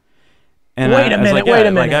creative." And wait a minute.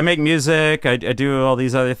 Like, I make music, I do all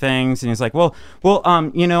these other things, and he's like, well,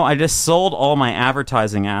 I just sold all my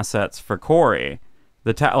advertising assets for Corey,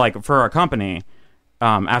 for our company.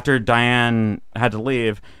 After Diane had to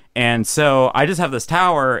leave, and so I just have this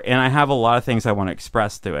tower, and I have a lot of things I want to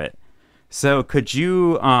express to it. So could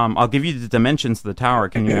you? I'll give you the dimensions of the tower.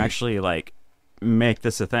 Can you actually make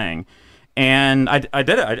this a thing? And I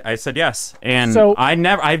did it. I said yes. And so, I've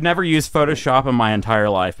never used Photoshop in my entire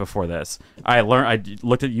life before this. I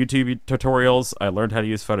looked at YouTube tutorials. I learned how to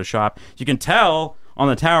use Photoshop. You can tell on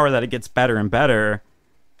the tower that it gets better and better.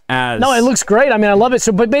 No, it looks great. I mean, I love it.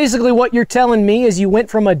 So, but basically what you're telling me is you went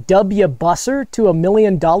from a W busser to $1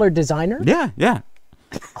 million designer? Yeah.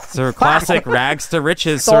 So a classic rags to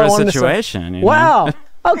riches sort of situation. Wow.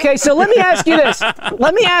 Okay, so let me ask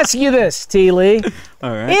you this. T. Lee.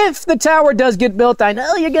 All right. If the tower does get built, I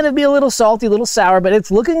know you're going to be a little salty, a little sour, but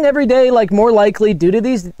it's looking every day like more likely due to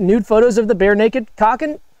these nude photos of the bare naked cock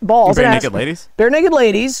and balls. Bare naked ladies? Bare naked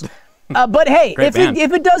ladies. But hey, if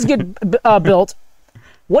it does get built,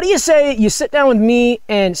 what do you say you sit down with me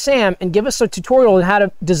and Sam and give us a tutorial on how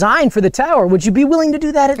to design for the tower? Would you be willing to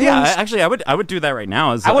do that at least? Yeah, actually, I would do that right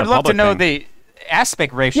now. I would love to know the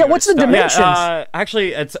aspect ratio. Yeah, what's the dimensions? Yeah,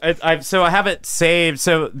 actually, I have it saved.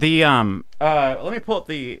 So the let me pull up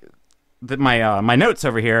my notes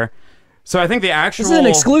over here. So I think the actual... This is an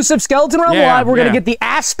exclusive Skeleton Realm Live. We're going to get the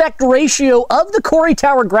aspect ratio of the Corey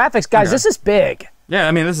Tower graphics. Guys, This is big. Yeah,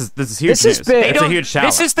 I mean, this is huge. This is big. It's a huge tower.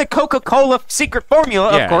 This is the Coca-Cola secret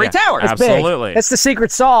formula of Corey Tower. It's absolutely. Big. That's the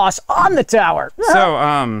secret sauce on the tower.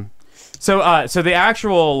 So the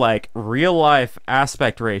actual real life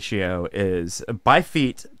aspect ratio is by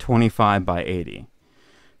feet 25 by 80.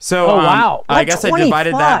 So wow. I guess 25? I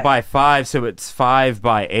divided that by 5, so it's 5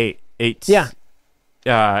 by 8. Yeah.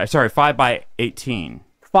 5 by 18.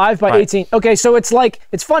 5 by 18. Okay, so it's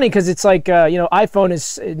funny because it's iPhone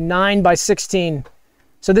is 9 by 16.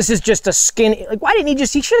 So this is just a skinny. Why didn't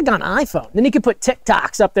he should have gone iPhone. Then he could put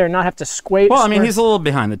TikToks up there and not have to squape. Well, I mean, he's a little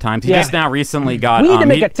behind the times. He just now recently got. We need to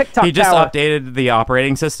make a TikTok. He just updated the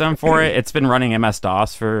operating system for it. It's been running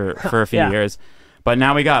MS-DOS for a few years. But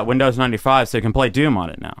now we got Windows 95, so you can play Doom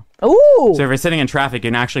on it now. Ooh! So if you're sitting in traffic,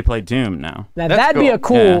 you can actually play Doom now. That'd be a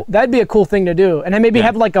cool. That'd be a cool thing to do. And then maybe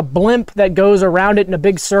have a blimp that goes around it in a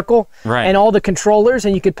big circle, right? And all the controllers,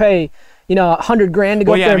 and you could pay, $100,000 to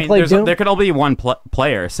go up there and play Doom. There could only be one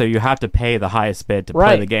player, so you have to pay the highest bid to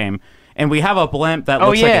play the game. And we have a blimp that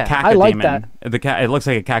looks like a cacodemon. I like that. It looks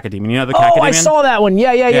like a cacodemon. You know the cacodemon? Oh, I saw that one.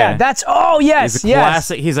 Yeah. That's yes.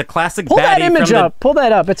 He's a classic Pull baddie. That image up. Pull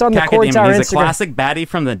that up. It's on the Corey Tower Instagram. He's a classic baddie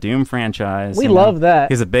from the Doom franchise. We love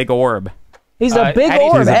that. He's a big orb. He's a big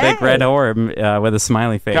orb. He's a big red orb with a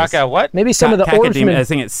smiley face. Caca what? Maybe some of the orbsmen. I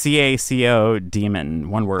think it's CACO demon.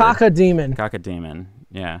 One word. Cacodemon.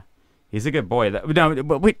 Yeah. He's a good boy. No,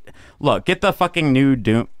 but wait. Look, get the fucking new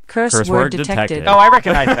Doom. Curse word detected. Oh, I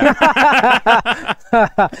recognize that.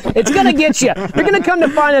 It's gonna get you. You're gonna come to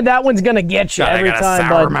find that one's gonna get you every time. I got a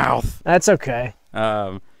sour mouth. That's okay.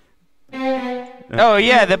 Oh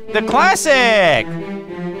yeah, the classic.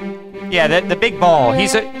 Yeah, the big ball.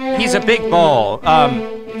 He's a big ball.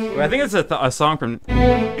 I think it's a song from.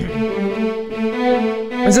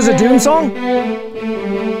 Is this a Doom song?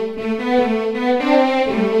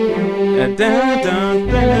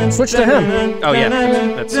 Switch to him. Oh yeah,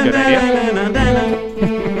 that's a good idea.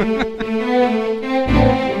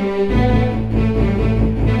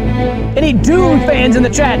 Any Doom fans in the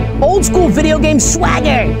chat? Old school video game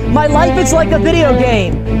swagger. My life is like a video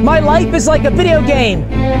game. My life is like a video game.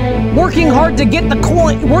 Working hard to get the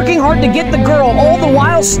coin, working hard to get the girl, all the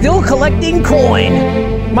while still collecting coin.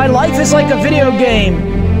 My life is like a video game.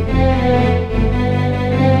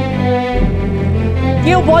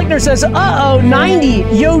 Gil Bleikner says, uh-oh,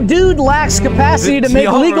 90. Yo, dude lacks capacity to make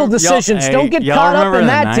legal decisions. Don't get caught up in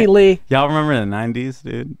that, T. Lee. Y'all remember the 90s,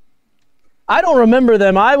 dude? I don't remember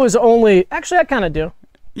them. I was only... Actually, I kind of do.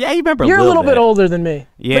 Yeah, you remember You're a little bit older than me.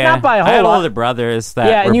 Yeah. But not by a I whole had lot. older brothers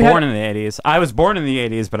that were born in the 80s. I was born in the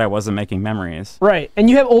 80s, but I wasn't making memories. Right. And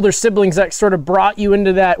you have older siblings that sort of brought you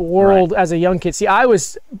into that world as a young kid. See, I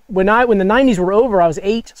was... When the 90s were over, I was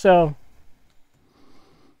 8, so...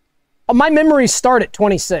 My memories start at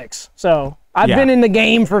 26, so I've been in the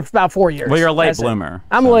game for about 4 years. Well, you're a late bloomer.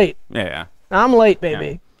 I'm late. Yeah. I'm late,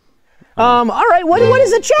 baby. Yeah. All right, what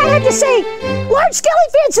does the chat have to say? Large Skelly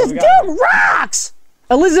fan says, dude rocks!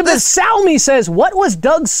 Elizabeth Salmi says, what was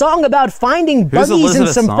Doug's song about finding buggies and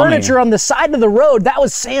some furniture on the side of the road? That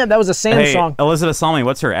was Sam. That was a Sam song. Elizabeth Salmi,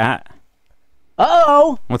 what's her at?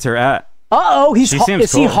 Uh-oh. What's her at? Uh-oh, is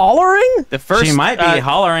he hollering? She might be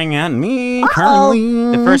hollering at me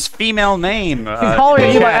currently. The first female name. He's hollering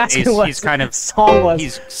at you by asking what he's kind of song was.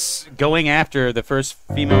 He's going after the first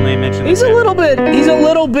female name mentioned. He's a little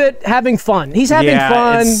bit having fun. He's having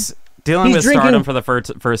fun. Dealing with stardom for the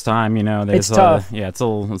first time, you know, it's tough. Yeah, it's a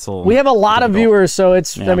little. We have a lot of viewers, so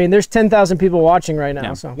it's. Yeah. I mean, there's 10,000 people watching right now.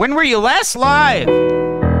 Yeah. So when were you last live?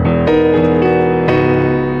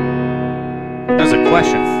 That was a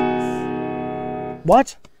question.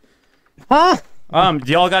 What? Huh?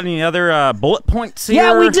 Do y'all got any other bullet points here?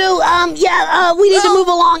 Yeah, we do. We need to move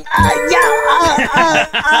along.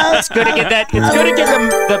 It's good to get that. It's good to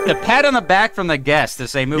get the pat on the back from the guest to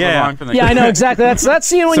say move along from the. Yeah, I know exactly. That's when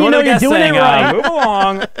so you know you're doing saying, it right. Move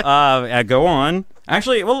along. Go on.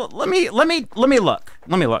 Actually, well, let me look.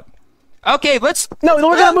 Okay, let's. No,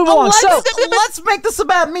 we're gonna move along. So let's make this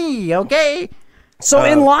about me, okay? So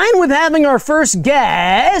in line with having our first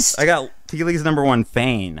guest, I got T. Lee's number one,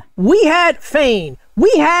 Fane. We had Fane.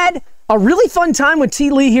 We had a really fun time with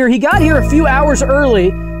T. Lee here. He got here a few hours early,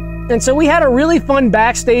 and so we had a really fun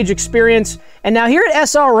backstage experience. And now here at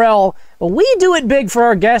SRL, we do it big for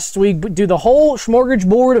our guests. We do the whole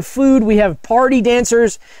smorgasbord of food. We have party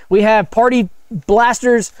dancers. We have party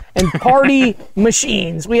blasters and party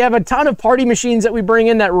machines. We have a ton of party machines that we bring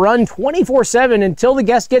in that run 24/7 until the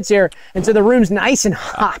guest gets here, and so the room's nice and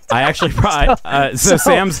hot. I actually brought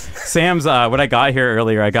Sam's when I got here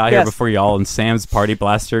earlier, I got here before y'all, and Sam's party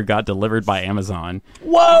blaster got delivered by Amazon.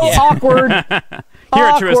 Whoa, awkward. Here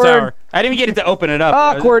at Truest Hour. I didn't even get it to open it up.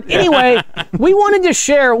 Awkward. Anyway, we wanted to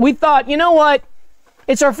share. We thought, you know what?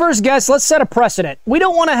 It's our first guest. Let's set a precedent. We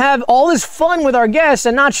don't want to have all this fun with our guests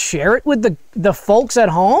and not share it with the folks at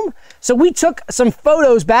home. So we took some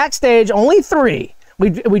photos backstage, only 3.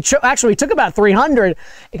 We took about 300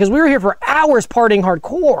 because we were here for hours partying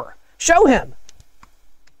hardcore. Show him.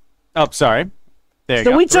 Oh, sorry. There you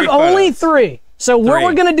go. So we took only 3. So what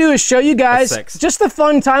we're going to do is show you guys just the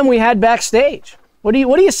fun time we had backstage. What do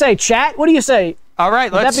you say, chat? What do you say? All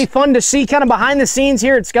right, Would that be fun to see kind of behind the scenes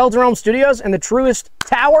here at Skeleton Realm Studios and the Truest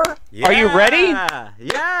Tower? Yeah. Are you ready?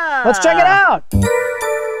 Yeah. Let's check it out.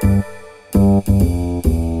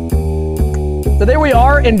 So there we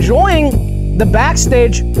are, enjoying the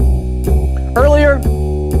backstage. Earlier,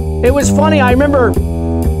 it was funny. I remember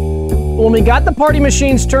when we got the party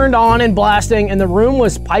machines turned on and blasting and the room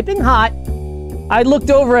was piping hot, I looked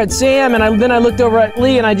over at Sam and then I looked over at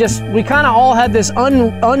Lee, and we kind of all had this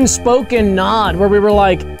unspoken nod where we were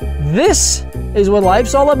like, this is what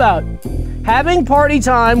life's all about. Having party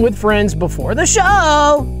time with friends before the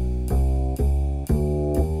show.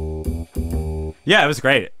 Yeah, it was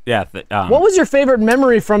great. Yeah. What was your favorite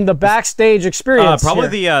memory from the backstage experience? Probably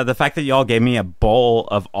the fact that y'all gave me a bowl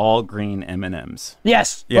of all green M&Ms.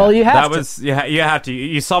 Yes. Yeah, well, you have to. You have to.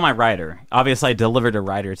 You saw my rider. Obviously, I delivered a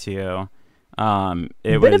rider to you. It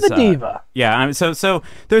Bit was of a diva. Yeah. So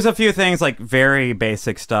there's a few things like very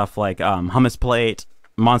basic stuff like hummus plate,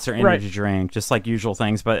 Monster Energy drink, just like usual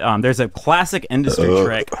things. But there's a classic industry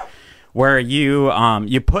trick where you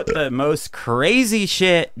put the most crazy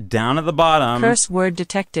shit down at the bottom. Curse word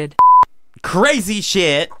detected. crazy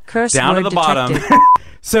shit Curse down to word the bottom. detected.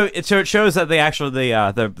 So it shows that they actually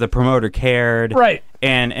the promoter cared, Right.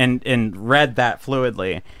 and read that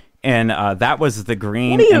fluidly, and that was the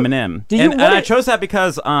green What do you- M&M. do you- And what I do- chose that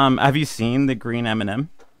because have you seen the green M&M?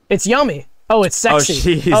 It's yummy. Oh, it's sexy.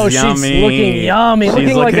 She's she's yummy. looking yummy. She's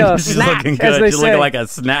Looking like a she's snack, looking as good. they She's say. looking like a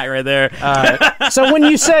snack right there. So when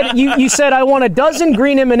you said you said I want a dozen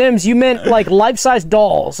green M&Ms, you meant like life-size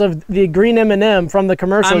dolls of the green M&M from the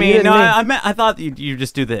commercial. I You mean, didn't no, mean- I thought you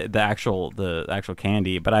just do the actual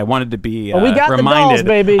candy, but I wanted to be Well, we got the dolls, reminded.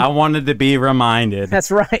 baby. I wanted to be reminded.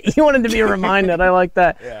 That's right. You wanted to be reminded. I like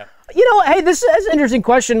that. Yeah. You know what? Hey, this is an interesting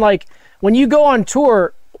question. Like when you go on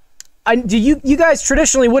tour, do you guys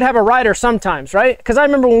traditionally would have a rider sometimes, right? Because I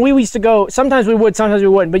remember when we used to go, sometimes we would, sometimes we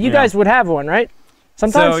wouldn't. But you guys would have one, right?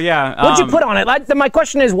 Sometimes. So yeah. What'd you put on it? My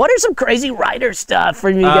question is, what are some crazy rider stuff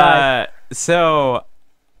from you guys? So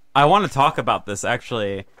I want to talk about this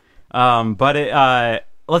actually, but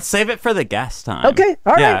let's save it for the guest time. Okay.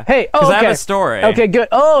 All right. Yeah. Hey. Oh, because okay. I have a story. Okay. Good.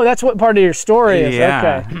 Oh, that's what part of your story is.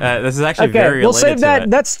 Yeah. Okay. This is actually Okay. very We'll related save that. to it.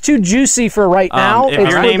 That's too juicy for right now. If It's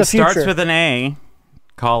your for name the starts future. with an A,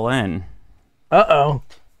 call in. Uh-oh.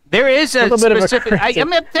 There is a little bit of a specific. crazy- I'm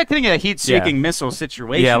detecting a heat-seeking missile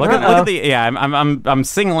situation. Yeah, look at the. Yeah, I'm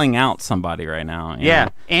singling out somebody right now. you Yeah,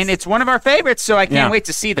 know. and it's one of our favorites, so I can't Yeah. wait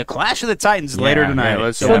to see the Clash of the Titans later tonight.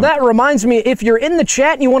 right. So that reminds me, if you're in the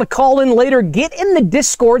chat and you want to call in later, get in the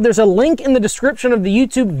Discord. There's a link in the description of the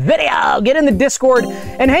YouTube video. Get in the Discord.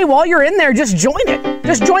 And hey, while you're in there, just join it.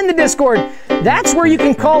 Just join the Discord. That's where you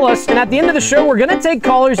can call us. And at the end of the show, we're going to take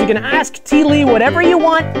callers. You can ask T. Lee whatever you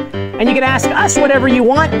want. And you can ask us whatever you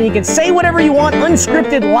want. And you can say whatever you want.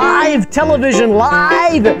 Unscripted, live, television,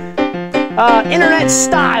 live. Internet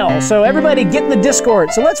style. So everybody get in the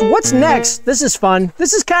Discord. So what's next? This is fun.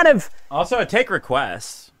 This is kind of... Also, take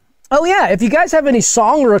requests. Oh yeah, if you guys have any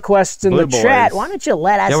song requests in Blue the chat, boys. why don't you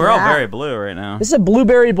let us know? Yeah, we're all very blue right now. This is a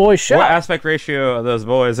Blueberry Boy show. What aspect ratio of those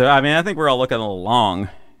boys? I mean, I think we're all looking a little long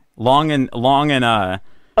and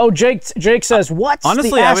Oh, Jake says, what's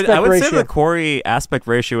honestly, the aspect I would ratio? say the Corey aspect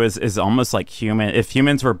ratio is almost like human. If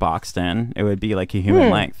humans were boxed in, it would be like a human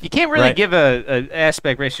length. You can't really Right. give a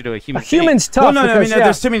aspect ratio to a human. A human's tough. Well, no, I because, mean, yeah.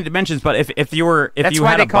 there's too many dimensions. But if you were, if That's you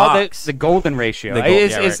why had they a call box, it the golden ratio. The gold-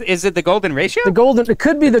 is, yeah, is, right. is it the golden ratio? the golden. It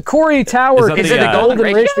could be the Corey Tower. Is that could the, be uh, golden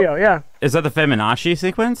golden ratio? Yeah. is that the Fibonacci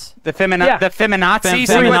sequence? The Yeah. the feminazi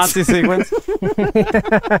Feminazi sequence.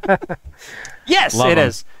 Yes, Love it 'em.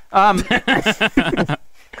 is.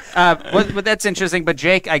 But that's interesting. But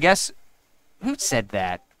Jake, I guess, who said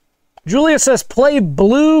that? Julia says, play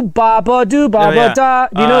Blue Baba Do Baba yeah. Da.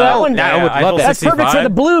 Do you know that one? I would Eiffel love that. That's perfect for 65. the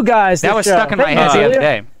blue guys. That this was show. stuck in my Thank you, head the other Julia.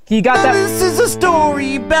 day. You got that? This is a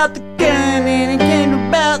story about the gun, and it came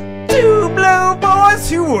about two blue boys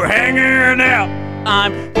who were hanging out.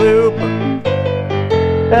 I'm blue.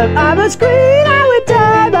 If I was green, I would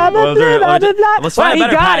die. Blah, blah, Well, blah, blah, blah, blah. Let's find Well,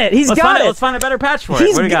 a better he got patch. it. He's let's got find it. Let's find a better patch for it.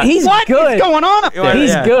 He's What do we got? he's What good. is going on up there? He's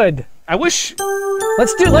Yeah. good. I wish.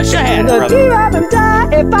 Let's do ahead, the brother. do I would die.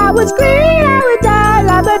 If I was green, I would die.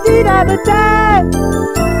 La ba dee da ba da.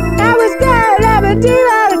 I was dead. La ba dee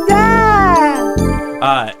da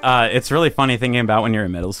da. It's really funny thinking about when you're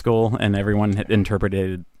in middle school and everyone had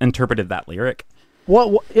interpreted that lyric.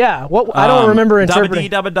 What? Yeah. What? I don't remember interpreting.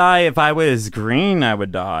 Dabba die. If I was green, I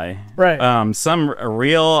would die. Right. Some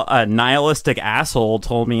real nihilistic asshole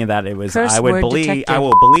told me that it was Curse I would word bleed. detected. I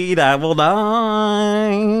will bleed. I will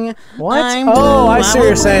die. What? I'm Oh, blue, I see what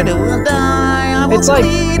you're saying. will die. I will It's like-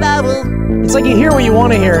 bleed, I will. It's like you hear what you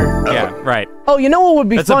want to hear. Yeah. Right. Oh, you know what would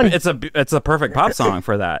be fun? It's a perfect pop song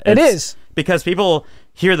for that. It It's- is. because people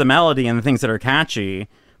hear the melody and the things that are catchy,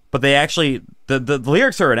 but they actually the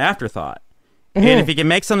lyrics are an afterthought. Mm-hmm. And if you can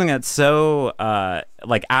make something that's so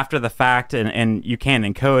like after the fact and you can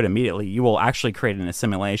encode immediately, you will actually create an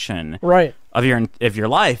assimilation Right. of your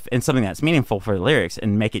life and something that's meaningful for the lyrics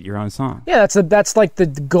and make it your own song. Yeah, that's like the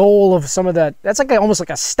goal of some of that. That's like almost like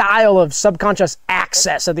a style of subconscious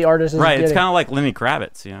access that the artist is Right. getting. It's kind of like Lenny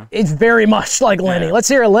Kravitz, you know. It's very much like Lenny. Yeah. Let's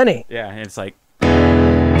hear a Lenny. Yeah. It's like.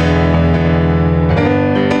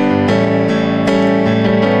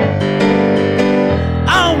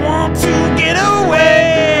 I want to get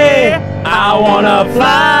away. I wanna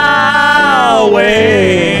fly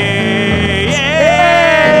away.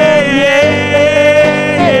 Yeah, yeah,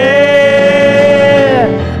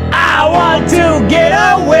 yeah. I want to get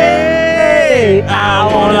away. I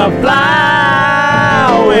wanna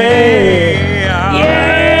fly away. Yeah.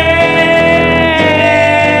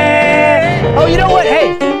 Oh, you know what?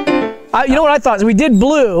 Hey, you know what I thought? We did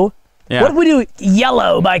Blue. Yeah. What if we do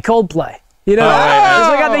Yellow by Coldplay? You know,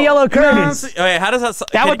 I got the yellow curtains. Wait, how does that?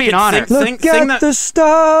 That would be an honor. Look Sing at that. the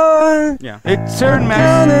star. Yeah. It's her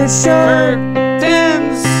curtains.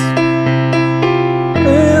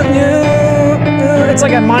 It's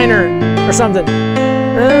like a minor or something.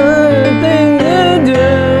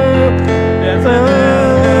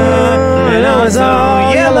 And I was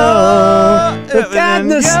all yellow. Look at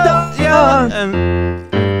the star.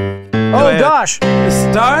 Oh gosh. It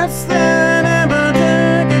starts then.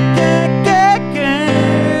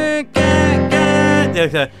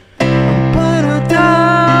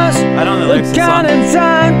 I don't know the lyrics of the song.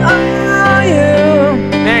 Time are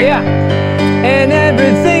you? Yeah. And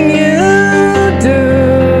everything you do.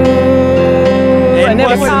 And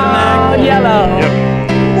what's everything in that? yellow.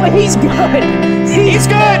 Well, he's good. He's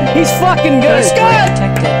good. He's fucking good. Curse word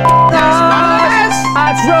detected.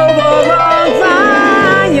 I drove along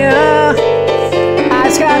fire.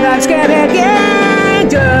 I'm scared again.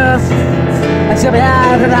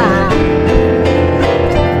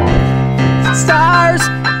 Stars,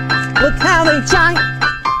 look how they shine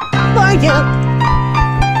for you.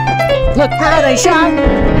 Look how they shine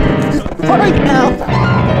for you.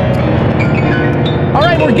 All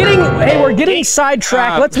right, we're getting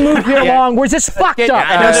sidetracked. Let's move here along. We're just fucked up.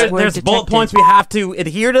 I know Curse word there's bullet detected. points. We have to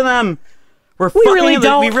adhere to them. We really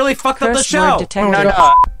don't. We really fucked up the Curse show. word detected.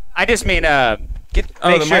 No. I just mean get Oh,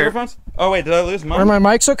 make the sure. microphones? Oh wait, did I lose mine? Are my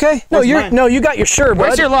mics okay? No, Where's mine? you got your shirt, bud.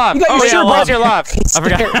 Where's your love? You got your shirt, Where's bud. your love? I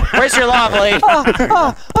forgot. Where's your love, Lee?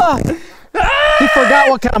 He forgot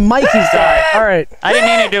what kind of mic he's got. All right. I didn't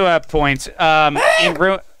mean to do a point.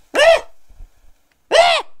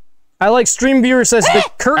 I like stream viewer says the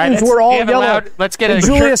curtains were all yellow. Let's get a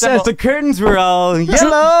Julia says The curtains were all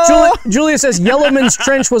yellow. Julia says Yellowman's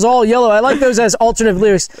trench was all yellow. I like those as alternative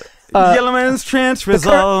lyrics. Yellowman's trench was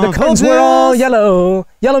all The curtains were all yellow.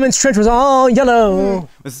 Yellowman's trench was all yellow.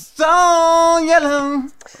 Was all yellow.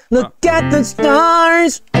 Look at the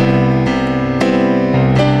stars.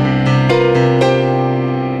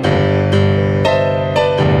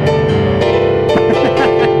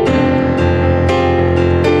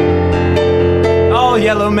 All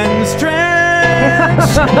Yellowman's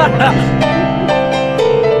trench.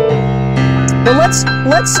 Well, let's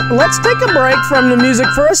take a break from the music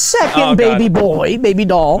for a second, Oh, God. baby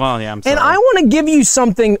doll. Well, yeah, I'm sorry. And I want to give you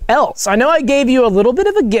something else. I know I gave you a little bit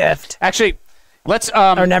of a gift. Actually, let's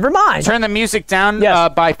Or never mind. turn the music down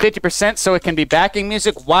Yes. by 50% so it can be backing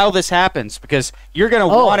music while this happens, because you're gonna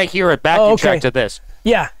want to hear a backing Oh, okay. track to this.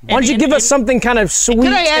 Yeah. Why don't you and- give us and- something kind of sweet?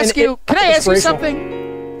 Can I ask you? Can I ask you inspirational?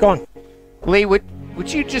 something, Go on. Lee?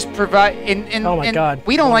 Would you just provide? Oh my God.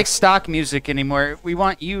 We don't like stock music anymore. We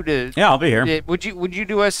want you to. Yeah, I'll be here. Would you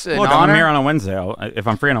do us an Look, honor? I'm here on a Wednesday. If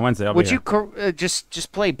I'm free on a Wednesday, I'll Would be you here.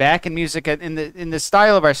 just play backing music in the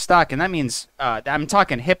style of our stock, and that means I'm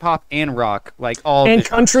talking hip hop and rock, like all And the-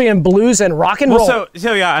 country and blues and rock and roll. Well,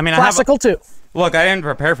 so yeah, I mean, Classical too. Look, I didn't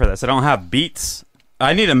prepare for this. I don't have beats.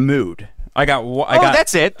 I need a mood. I got. Oh,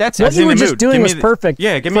 that's it. That's What it. you were need a just mood. doing Give me was the- perfect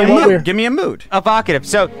Yeah, give me for a what mood. we're- Give me a mood. Evocative.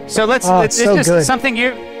 So let's Oh, it's it's so just good. something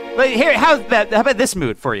you. Here, how about this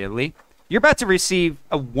mood for you, Lee? You're about to receive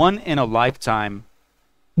a one in a lifetime.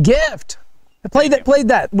 Gift. I played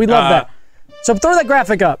that. We love that. So throw that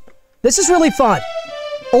graphic up. This is really fun.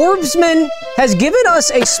 Orbsman has given us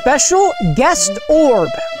a special guest orb.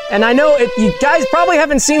 And I know you guys probably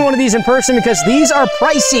haven't seen one of these in person because these are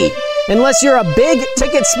pricey. Unless you're a big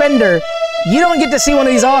ticket spender, you don't get to see one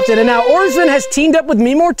of these often. And now Orbsman has teamed up with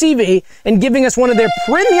Me More TV and giving us one of their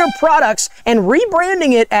premier products and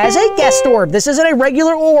rebranding it as a guest orb. This isn't a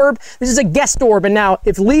regular orb. This is a guest orb. And now,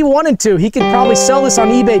 if Lee wanted to, he could probably sell this on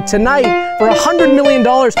eBay tonight for $100 million.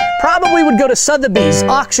 Probably would go to Sotheby's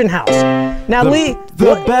auction house. Now, Lee,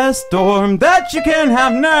 The best storm that you can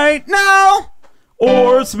have night now,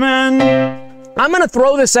 Oarsman. I'm going to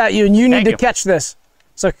throw this at you, and you need Thank to you. catch this.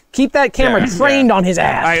 So keep that camera Yeah. trained on his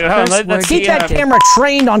ass. All right, Curse let's word see. Keep that camera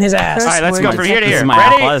trained on his ass. Curse All right, let's word go from here to detected. This here. is my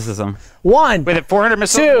Ready? athleticism. 1, With a 400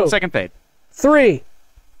 missile 2. second fade. 3.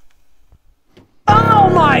 Oh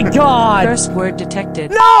my God! Curse word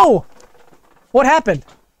detected. No! What happened?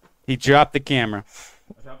 He dropped the camera.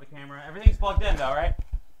 Drop the camera. Everything's plugged in, though, right?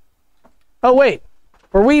 Oh wait,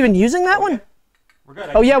 were we even using that one? We're good.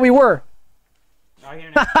 Oh yeah, we were. I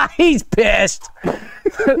hear now. He's pissed.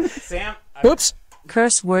 Sam. Oops.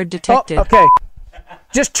 Curse word Oh, detected. okay.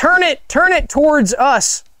 Just turn it towards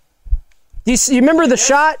us. Do you remember the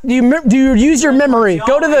shot? Do you use your memory?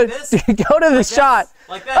 Go to like the this? go to the shot.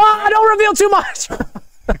 Like this. Oh, don't reveal too much.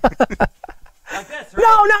 Like this,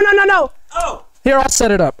 right? No. Oh. Here, I'll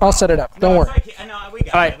set it up. Don't worry. No, we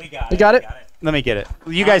got All right. it. We got it. You got it? Let me get it.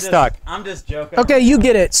 You guys talk. I'm just joking. Okay, you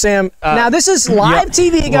get it, Sam. Now, this is live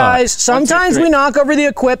TV, guys. Sometimes we knock over the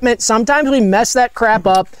equipment. Sometimes we mess that crap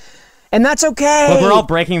up. And that's okay. Look, we're all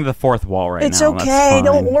breaking the fourth wall right It's now. okay.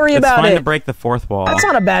 Don't worry about It's fine it. to break the fourth wall. That's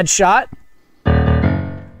not a bad shot.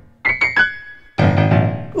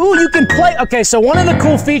 Ooh, you can play. Okay, so one of the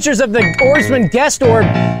cool features of the Orbsman guest orb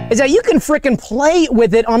is that you can frickin' play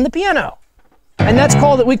with it on the piano. And that's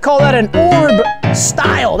called, we call that an orb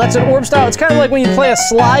style. That's an orb style. It's kind of like when you play a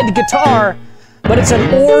slide guitar, but it's an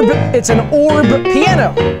orb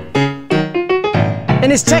piano.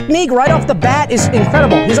 And his technique right off the bat is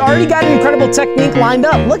incredible. He's already got an incredible technique lined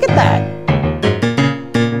up. Look at that.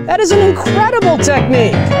 That is an incredible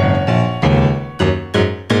technique.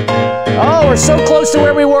 Oh, we're so close to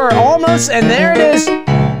where we were. Almost, and there it is.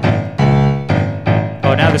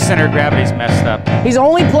 Oh, now the center of gravity's messed up. He's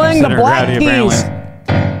only playing the black keys.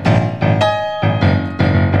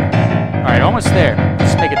 All right, almost there.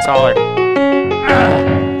 Just make it taller. All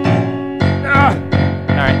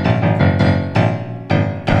right.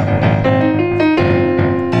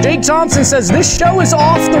 Jake Thompson says, this show is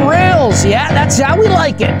off the rails. Yeah, that's how we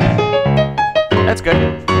like it. That's good.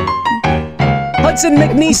 Hudson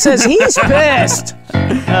McNeese says he's pissed.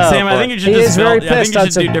 Sam, I think you should He just is very I think pissed, you should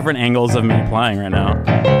Hudson. do different angles of me playing right now.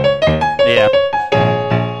 Yeah.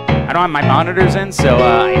 I don't have my monitors in, so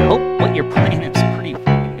I hope what you're playing is pretty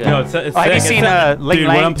freaking good. No, it's have you sick. seen It's Link dude,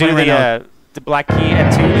 what I'm Lang do playing right now. the black key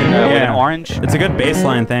etude with an orange? It's a good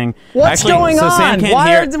baseline thing. What's Actually, going so on? Sam can't Why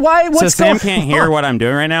hear, are- why- so what's Sam going can't hear on? what I'm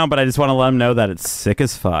doing right now, but I just want to let him know that it's sick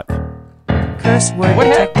as fuck. Curse word What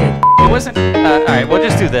detected. It wasn't. All right, we'll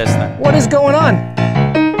just do this then. What is going on?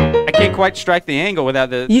 I can't quite strike the angle without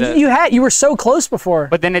the. You were so close before.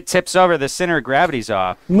 But then it tips over. The center of gravity's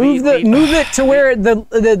off. Move it to where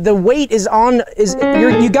the weight is on.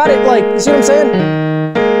 You got it like. You see what I'm saying?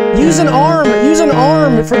 Use an arm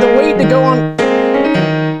for the weight to go on.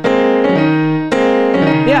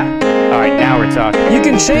 Yeah. All right, now we're talking. You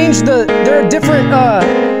can change there are different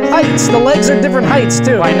heights. The legs are different heights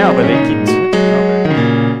too. I know, but they keep switching over.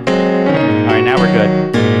 All right, now we're good.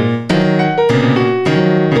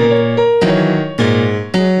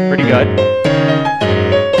 Pretty good.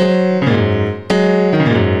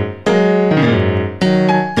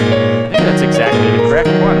 I think that's exactly the correct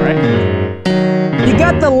one, right? You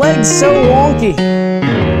got the legs so wonky.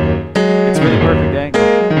 It's really perfect angle.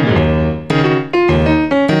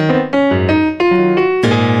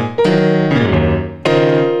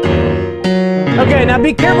 Okay, now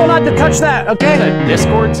be careful not to touch that, Is okay? that a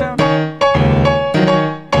Discord sound?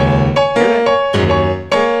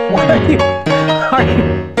 Why are you,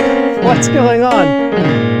 what's going on?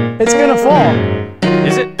 It's gonna fall.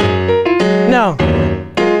 Is it? No.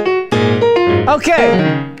 Okay.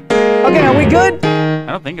 Okay, are we good? I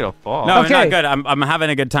don't think it'll fall. No, Okay. not good. I'm having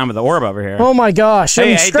a good time with the orb over here. Oh my gosh,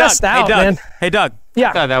 I'm stressed Doug. out, Hey, Doug. man. Hey, Doug. I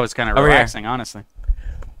Yeah. thought that was kind of Over here. relaxing, honestly.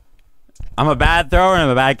 I'm a bad thrower and I'm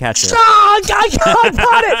a bad catcher. Oh, I got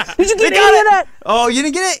it! Did you get any of that? Oh, you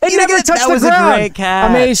didn't get it? It never touched that the was ground. a great catch.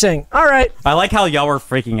 Amazing. All right. I like how y'all were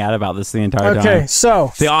freaking out about this the entire Okay, time.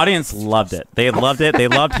 so The audience loved it. They loved it. They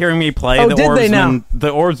loved hearing me play Oh, the did they now?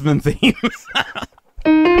 Orbsman theme.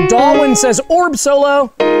 Darwin says orb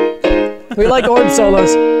solo. We like orb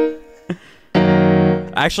solos.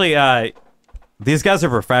 Actually, these guys are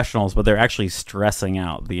professionals, but they're actually stressing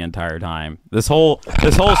out the entire time. This whole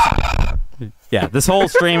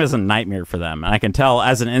stream is a nightmare for them, and I can tell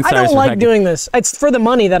as an I insider. don't like doing this. It's for the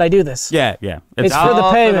money that I do this. Yeah, yeah. It's for the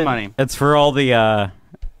All payment. money. It's for all the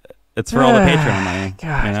Patreon money.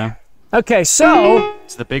 God. You know. Okay, so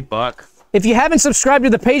It's the big buck. if you haven't subscribed to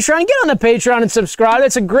the Patreon, get on the Patreon and subscribe.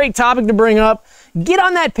 That's a great topic to bring up. Get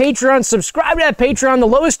on that Patreon, subscribe to that Patreon. The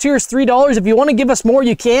lowest tier is $3. If you want to give us more,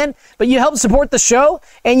 you can, but you help support the show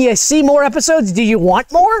and you see more episodes. Do you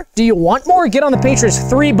want more? Do you want more? Get on the Patreon. It's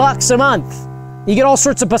 $3 a month. You get all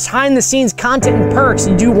sorts of behind the scenes content and perks.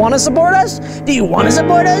 Do you want to support us? Do you want to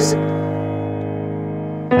support us?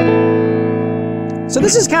 So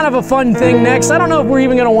this is kind of a fun thing next. I don't know if we're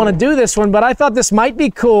even going to want to do this one, but I thought this might be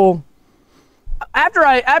cool. After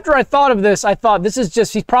I thought of this, I thought this is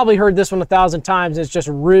just, he's probably heard this one 1,000 times. It's just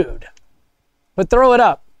rude. But throw it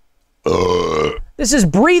up. This is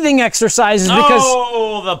breathing exercises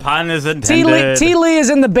because the pun is T. intended. Lee is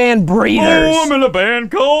in the band Breathers. Oh, I'm in a band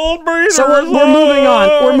called Breathers. So we're moving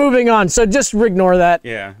on. We're moving on. So just ignore that.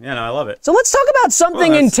 Yeah, no, I love it. So let's talk about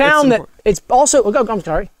something Well, in it's town that important. it's also. Oh, I'm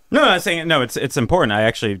sorry. No, I'm saying no. It's important. I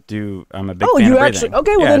actually do. I'm a big Oh, fan you of actually- breathing.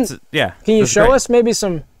 okay, well yeah, then- it's- yeah. Can you it's show great. us maybe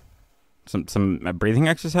some? some breathing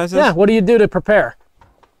exercises? Yeah. What do you do to prepare?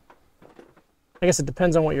 I guess it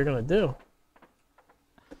depends on what you're gonna do.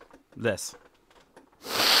 This.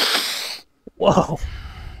 Whoa.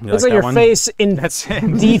 You Looks like like your that one? face That's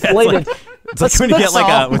deflated. It's like when you get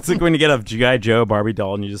let's- it's like when you get a G.I. Joe Barbie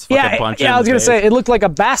doll and you just fucking punch it. I was in gonna the say face. it looked like a Yeah,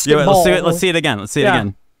 basketball. wait, let's see it again. Let's see it Yeah.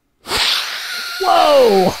 again.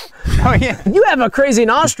 Whoa! Oh yeah. You have a crazy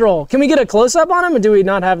nostril. Can we get a close up on him, or do we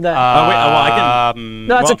not have that? Oh wait, well I can.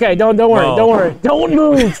 no, it's well, okay. Don't worry. well- Don't worry. Don't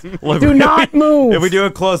move. Look, Do not move. If we do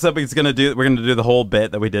a close up, we're gonna do the whole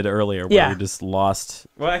bit that we did earlier, where Yeah. we just lost.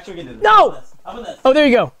 Well, actually, we did. No. How about this? Oh, there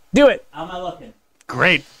you go. Do it. How am I looking?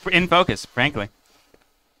 Great. In focus, frankly.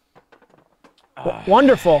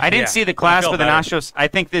 Wonderful. I didn't Yeah, see the I clasp feel of the better. nostrils. I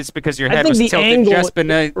think it's because your I head think was the tilted angle- just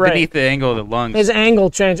beneath right. the angle of the lungs. His angle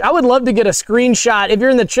changed. I would love to get a screenshot. If you're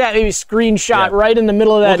in the chat, maybe screenshot Yeah. right in the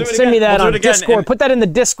middle of that. We'll do it Send me again. that We'll do on it again Discord. and- Put that in the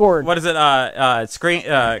Discord. What is it?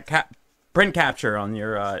 Print capture on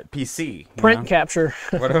your PC. you Print know? capture.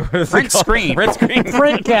 What is it Print called? screen. Print screen.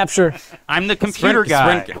 Print capture. I'm the computer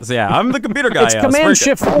guy. Yeah, I'm the computer guy. It's Command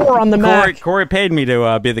Shift 4 on the Mac. Corey paid me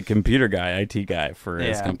to be the computer guy, IT guy for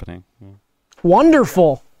his Yeah. company.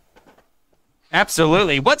 Wonderful.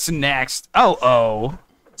 Absolutely. What's next? Oh.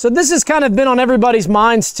 So this has kind of been on everybody's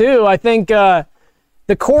minds too. I think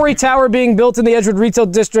the Corey Tower being built in the Edgewood Retail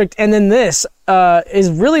District, and then this is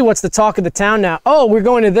really what's the talk of the town now. Oh, we're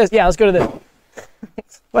going to this. Yeah, let's go to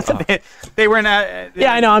this. What the? They were not.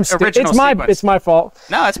 Yeah, I know. I'm stupid. original It's sequence. my fault.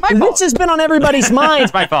 No, it's my fault. This has been on everybody's mind.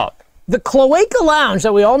 It's my fault. The Cloaca Lounge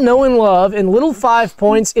that we all know and love in Little 5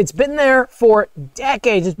 Points, it's been there for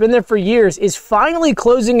decades, it's been there for years, is finally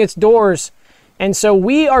closing its doors. And so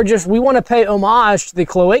we want to pay homage to the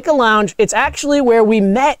Cloaca Lounge. It's actually where we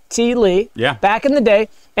met T. Lee back in the day.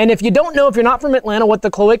 And if you don't know, if you're not from Atlanta, what the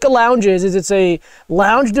Cloaca Lounge is it's a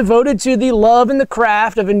lounge devoted to the love and the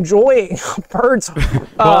craft of enjoying birds.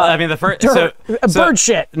 Well, I mean, the first bird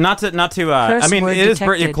shit. Not to. I Curse mean, word it is.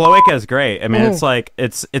 detected. Cloaca is great. I mean, it's like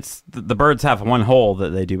it's the birds have one hole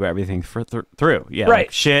that they do everything through. Yeah, Right.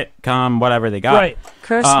 like shit, cum, whatever they got. Right.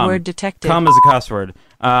 Curse word detected. Cum is a cuss word.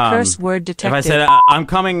 Curse word detected. If I said I'm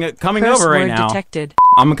coming Curse over right word now, detected.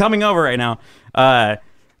 I'm coming over right now.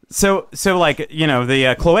 So like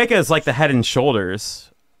the cloaca is like the head and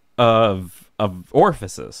shoulders of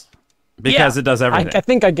orifices because it does everything. I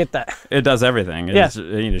think I get that. It does everything. Yeah.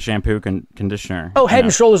 It's shampoo, conditioner. Oh, Head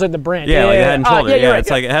and Shoulders like the brand. Yeah, like Head and Shoulders. Yeah, you're right. It's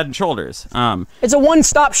like Head and Shoulders. It's a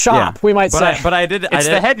one-stop shop, we might say. But I did. It's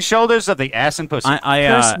the head and shoulders of the ass and pussy.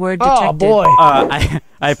 Curse word detected. Oh boy.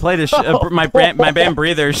 I played my band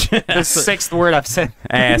Breathers. the sixth word I've said.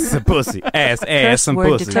 Ass and pussy. Ass and word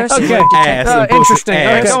pussy. detected. Okay. Ass and pussy. Interesting.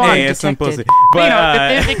 Ass, Okay. ass and pussy. Detected.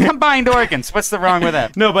 But The combined organs. What's the wrong with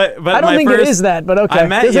that? no, but I don't my think first, it is that, but okay. I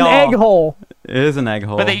met There's an y'all- egg hole. It is an egg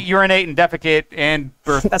hole. But they urinate and defecate and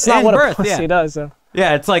birth. That's not And what birth, a pussy yeah. does, though.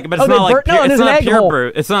 Yeah, it's like, but Oh, it's they not like birth- no, pure, and it's there's an not egg pure hole.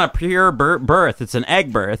 birth. It's not a pure birth. It's an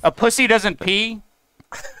egg birth. A pussy doesn't pee.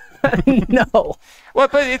 No. Well,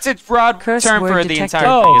 but it's a broad Curse term word for the detected. entire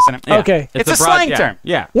Oh, thing, isn't it? Yeah. Okay. It's a broad- slang yeah, term.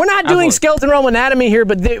 Yeah. We're not doing Absolutely. skeleton realm anatomy here,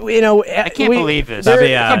 but I can't believe this. That'd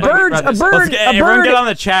be, a bird, Let's a everyone bird, get on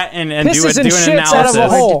the chat and do pisses an and shits analysis. out of a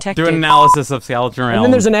hole. Do an analysis of skeleton realm. and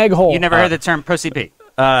then there's an egg hole. You never heard the term pussy pee.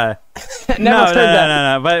 Never no, heard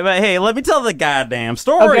that. no. But hey, let me tell the goddamn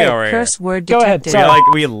story Okay, over here. Curse word Go ahead, detected. sorry.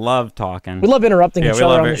 We love talking. We love interrupting yeah, each we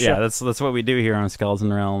other love on it. the show. Yeah, that's what we do here on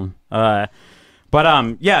Skeleton Realm.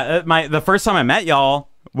 The first time I met y'all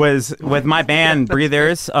was with my band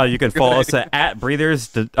Breathers. You could follow us at Breathers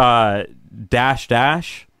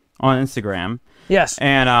dash on Instagram. Yes.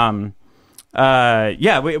 And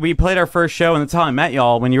we played our first show, and that's how I met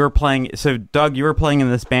y'all. When you were playing, so Doug, you were playing in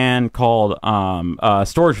this band called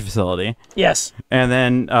Storage Facility, Yes. and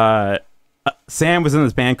then Sam was in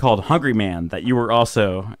this band called Hungry Man that you were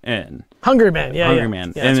also in. Hungry Man. Yeah. Hungry yeah.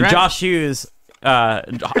 Man, Yeah, and that's right. Josh Hughes. word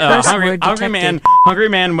detected. Hungry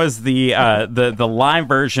Man was the live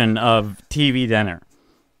version of TV Dinner.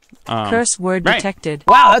 Curse word right. detected.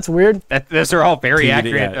 Wow, that's weird. Those are all very TV,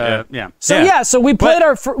 accurate. yeah. So we played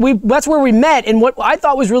that's where we met, and what I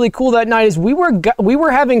thought was really cool that night is we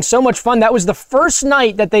were having so much fun. That was the first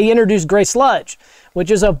night that they introduced Grey Sludge,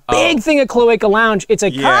 which is a big thing at Cloaca Lounge. It's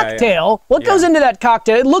a cocktail. What goes into that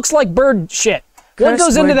cocktail? It looks like bird shit. What Curse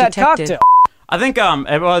goes into word that detected. cocktail? I think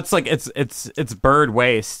it's like it's bird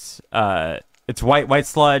waste. It's white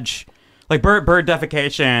sludge, like bird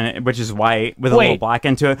defecation, which is white with a little black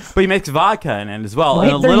into it. But he makes vodka in it as well, Wait,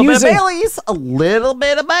 and a they're little using- bit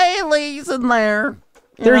of Bailey's, in there.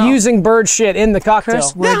 They're using bird shit in the cocktail.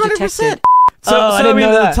 Curse word detected. So, I I didn't mean,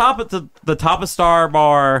 know that. the top of Star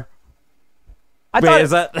Bar. I Wait, thought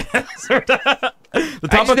is that the top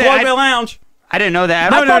Actually, of Cloaca Lounge? I didn't know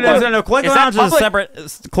that. No. Cloaca Lounge is a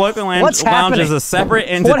separate. Cloaca Lounge is a separate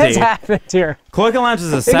entity. What has happened here? Cloaca Lounge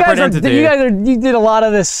is a separate entity. You did a lot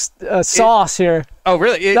of this sauce here. Oh,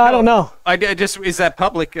 really? I don't know. Is that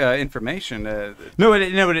public information?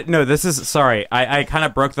 No. This is sorry. I kind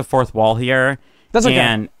of broke the fourth wall here. That's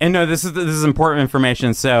okay. And no, this is important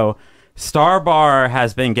information. So, Star Bar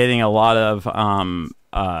has been getting a lot of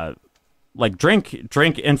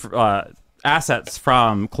drink assets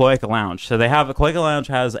from Cloaca Lounge. So Cloaca Lounge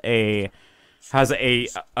has a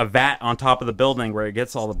vat on top of the building where it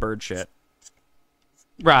gets all the bird shit.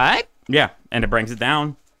 Right. Yeah, and it brings it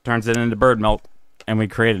down, turns it into bird milk, and we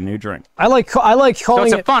create a new drink. I like calling so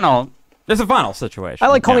it's a funnel. It's a funnel situation. I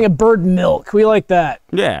like calling it bird milk. We like that.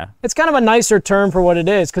 Yeah. It's kind of a nicer term for what it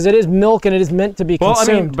is because it is milk and it is meant to be consumed.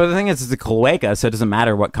 Well, I mean, but the thing is, it's a cloaca, so it doesn't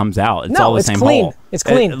matter what comes out. It's all the same clean. hole. It's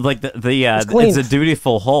clean. It's a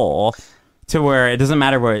dutiful hole to where it doesn't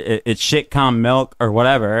matter where it's shit, cum, milk, or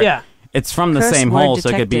whatever. Yeah. It's from the Curse same word hole, so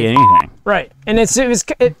it could be detected. anything. Right. And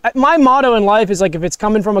my motto in life is like if it's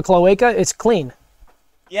coming from a cloaca, it's clean.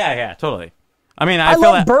 Yeah, totally. I mean, I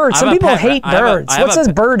love birds. Some people hate birds. What says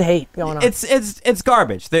bird hate going on? It's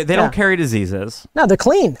garbage. They don't carry diseases. No, they're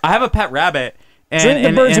clean. I have a pet rabbit,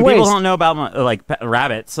 and people don't know about pet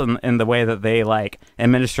rabbits and the way that they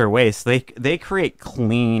administer waste. They create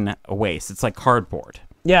clean waste. It's like cardboard.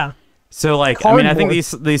 Yeah. So I think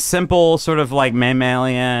these simple sort of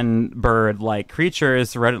mammalian bird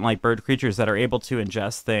creatures, rodent bird creatures that are able to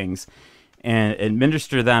ingest things and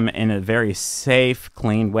administer them in a very safe,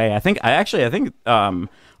 clean way. I think a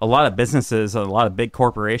lot of businesses, a lot of big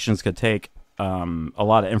corporations could take a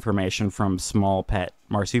lot of information from small pet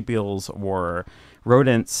marsupials or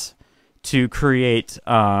rodents to create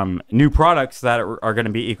new products that are going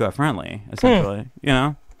to be eco-friendly, essentially. You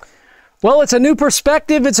know? Well, it's a new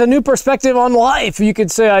perspective. It's a new perspective on life, you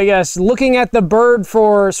could say, I guess. Looking at the bird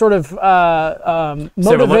for sort of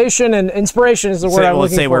motivation and inspiration is the word I'm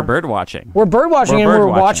looking for. We're bird watching. We're bird watching, and we're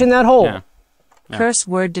watching that hole. Yeah. Curse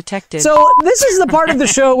word detected. So this is the part of the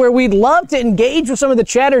show where we'd love to engage with some of the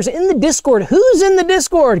chatters in the Discord. Who's in the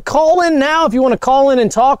Discord? Call in now if you want to call in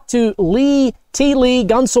and talk to Lee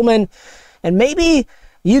Gunselman, and maybe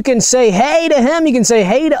you can say hey to him. You can say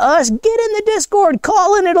hey to us. Get in the Discord.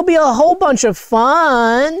 Call in. It'll be a whole bunch of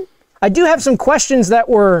fun. I do have some questions that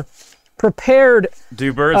were prepared.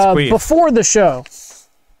 Do birds queef before the show?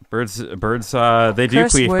 Birds. They do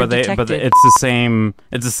Curse queef, word but detected. it's the same.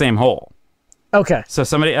 It's the same hole. Okay. So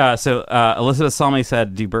Elizabeth Salmi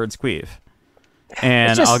said, "Do birds queef?"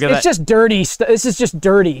 And I'll give it's just dirty. This is just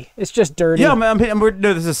dirty. It's just dirty. Yeah, no,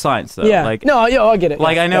 this is science though. Yeah. I get it.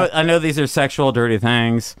 I know these are sexual, dirty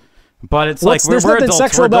things, but it's there's we're nothing adults.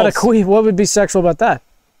 sexual about a queef. What would be sexual about that?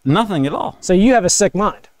 Nothing at all. So you have a sick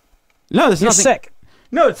mind. No, there's You're nothing. sick.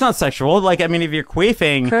 No, it's not sexual. If you're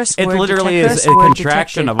queefing, Curse it word literally detected. is Curse a word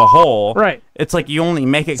contraction detected. of a hole. Right. It's you only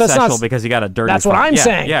make it So it's sexual not- because you got a dirty. That's what I'm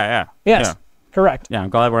saying. Yeah. Yes. Yeah. Correct. Yeah, I'm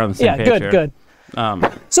glad we're on the same page here. Good.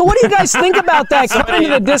 So what do you guys think about that? Come into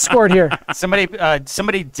the Discord here.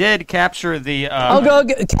 Somebody did capture the.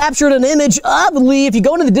 Ugug captured an image of Lee. If you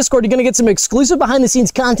go into the Discord, you're going to get some exclusive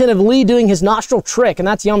behind-the-scenes content of Lee doing his nostril trick, and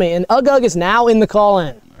that's yummy. And Ugug is now in the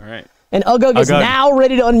call-in. All right. And Ugug is now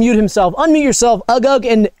ready to unmute himself. Unmute yourself, Ugug,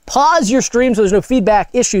 and pause your stream so there's no feedback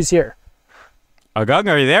issues here. Ugug,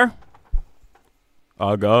 are you there?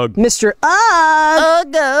 Ugug. Mr.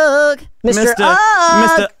 Ugg. Ugug. Mr.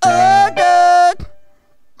 Mr. Ugug.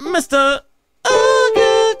 Mr.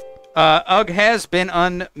 Ugug. Ugg has been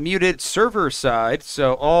unmuted server side,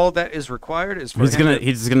 so all that is required is for He's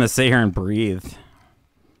gonna sit here and breathe.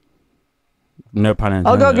 No pun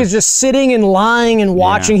intended. Ugug is just sitting and lying and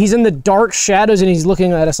watching. Yeah. He's in the dark shadows and he's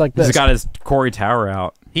looking at us like this. He's got his Corey Tower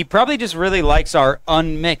out. He probably just really likes our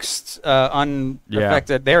unmixed,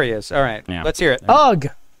 unaffected. There he is. All right, let's hear it. Ugg,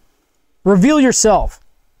 reveal yourself.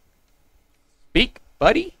 Speak,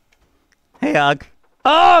 buddy. Hey, Ugg.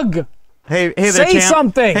 Ugg! Hey there, Say champ.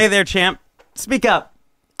 something. Hey there, champ. Speak up.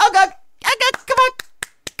 Ugg, come on,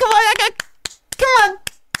 Ugg, come on.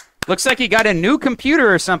 Looks like he got a new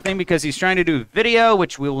computer or something because he's trying to do video,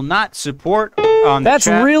 which we will not support on That's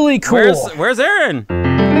the chat. really cool. Where's Aaron?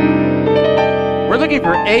 We're looking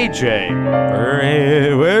for AJ.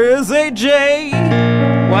 Where is AJ?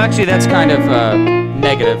 Well, actually, that's kind of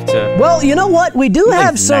negative to. Well, you know what? We do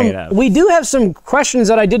have negative. some questions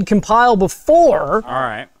that I did compile before All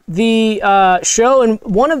right. the show, and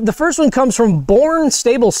the first one comes from Born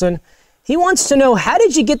Stableson. He wants to know, how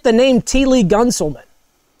did you get the name T. Lee Gunselman?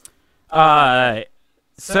 My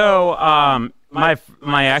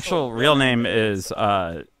actual real name is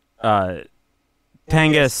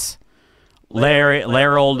Tangus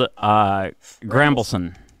Larold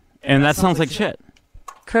Grambleson. And that sounds like shit.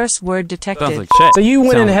 Curse word Sounds detected. like shit. So you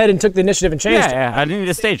went Sounds- ahead and took the initiative and changed it. Yeah, I need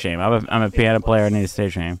a stage name. I'm a piano player. I need a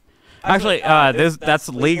stage name. Actually, that's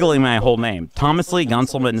legally my whole name. Thomas Lee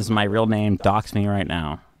Gunselman is my real name. Dox me right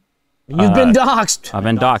now. You've been doxxed. I've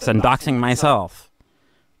been doxxed. I'm doxing myself.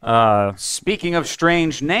 Speaking of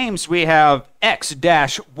strange names, we have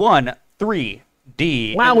X-13D.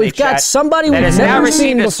 Wow, in the we've got chat somebody that we've has now never received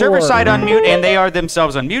seen a before. server-side unmute, and they are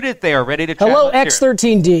themselves unmuted. They are ready to chat. Hello, Let's hear it.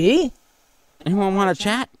 X13D. Anyone want to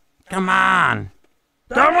chat? Come on.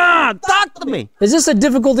 Come on. Talk to me. Is this a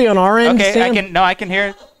difficulty on our end, Okay, Sam? I can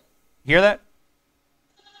hear that.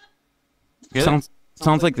 Good?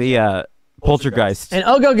 Sounds like the poltergeist. And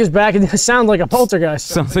Ugug is back, and it sounds like a poltergeist.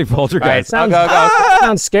 Sounds like All right, poltergeist. Sounds, go.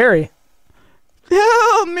 sounds scary.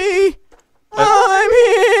 Help me. I'm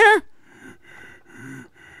here.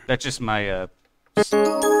 That's just my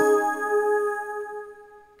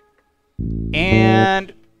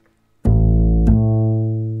and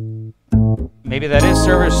maybe that is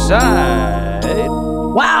server side.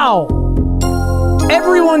 Wow!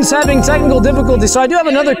 Everyone's having technical difficulties, so I do have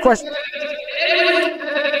another question.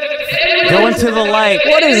 Go into the light.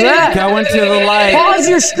 What is that? Go into the light. Pause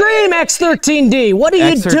your stream, X13D. What are you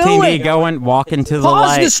X13D, doing? go and walk into the Pause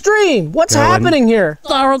light. the stream. What's Go in. happening here?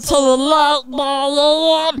 Go into the light,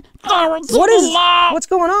 go into What the is? light. What's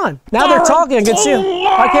going on? Now they're talking. I can see them.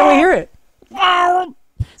 Why can't we hear it?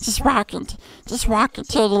 Just walk into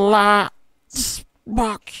the light. Just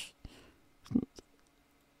walk.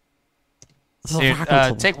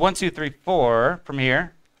 Dude, take 1, 2, 3, 4 from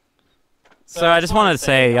here. So I just wanted to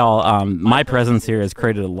say, y'all, my presence here has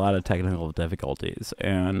created a lot of technical difficulties,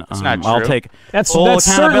 and not I'll true. take That's full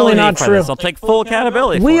certainly accountability not for true. this. I'll take full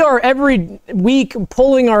accountability. We for it. are every week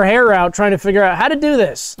pulling our hair out trying to figure out how to do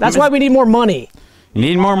this. That's why we need more money. You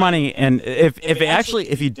need more money, and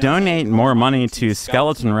if you donate more money to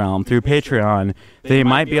Skeleton Realm through Patreon, they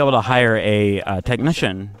might be able to hire a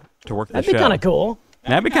technician to work the That'd show. be kind of cool.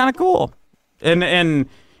 That'd be kind of cool. And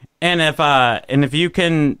if you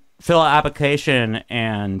can fill out application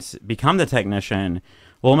and become the technician,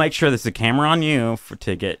 we'll make sure there's a camera on you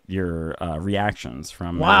to get your reactions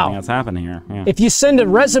from Wow. everything that's happening here. Yeah. If you send a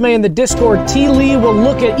resume in the Discord, T. Lee will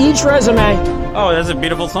look at each resume Oh, that's a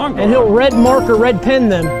beautiful song. and he'll red mark or red pen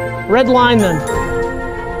them, red line them.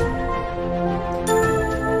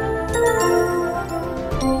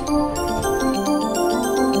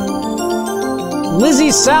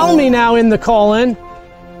 Lizzie Salmi now in the call-in.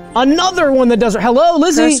 Another one that does it. Hello,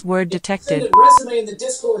 Lizzie. Curse word detected. Resume in the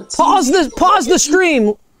Discord. Pause the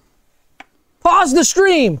stream. Pause the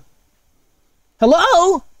stream.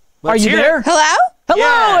 Hello? Are you hear it. there? Hello? Hello,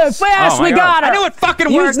 Yes. fast, Oh my we God. got her. I knew it fucking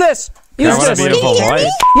Use worked. this. That Use was a this. beautiful Can you hear voice.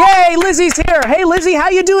 me? Yay, Lizzie's here. Hey, Lizzie, how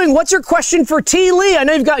you doing? What's your question for T. Lee? I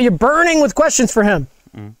know you're burning with questions for him.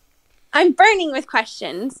 I'm burning with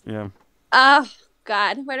questions. Yeah. Oh,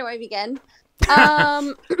 God. Where do I begin?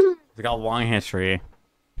 We got a long history.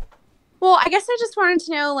 Well, I guess I just wanted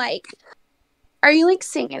to know, like, are you, like,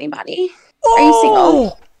 seeing anybody? Are you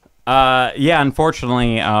single? Yeah,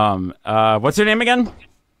 unfortunately, what's your name again?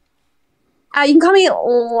 You can call me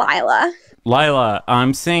Lila. Lila.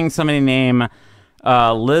 I'm seeing somebody named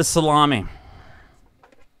Liz Salami.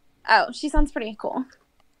 Oh, she sounds pretty cool.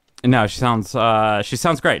 No, she sounds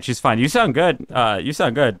great. She's fine. You sound good. You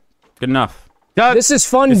sound good. Good enough. Doug, This is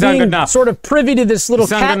fun You sound good being enough. sort of privy to this little You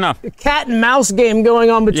sound good enough. cat and mouse game going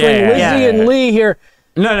on between Yeah, Lizzie yeah, and yeah. Lee here.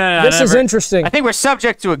 No. This is never- interesting. I think we're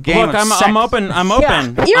subject to a game Look, of sex. I'm open. I'm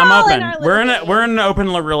open. You're I'm all in open. our little We're in game. an open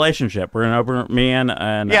relationship. We're in open. Me and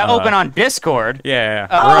Yeah, open on Discord. Yeah.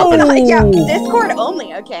 Oh. We're open. Yeah, Discord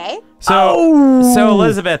only, okay? So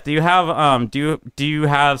Elizabeth, do you have do you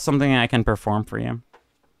have something I can perform for you?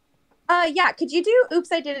 Yeah, could you do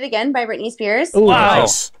Oops, I Did It Again by Britney Spears? Ooh, Wow.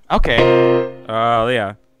 nice. Okay. Oh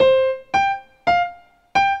yeah.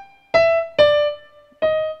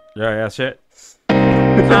 Yeah, shit.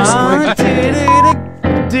 I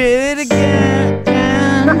did it again.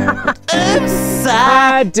 Oops,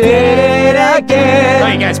 I did it Oh,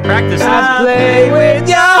 again. you guys practice I this. play with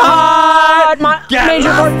your heart. My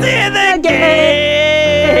major chord. in the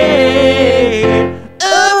game.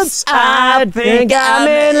 Oops, I think I'm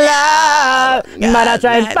in love, but I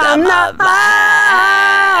try if I'm not mine.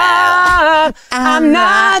 I'm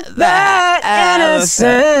not that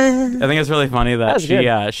innocent. I think it's really funny that That's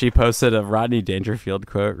good. she posted a Rodney Dangerfield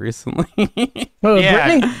quote recently. Oh, Yeah.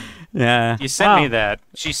 Brittany? Yeah. You sent Wow. me that.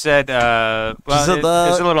 She said, well, She said,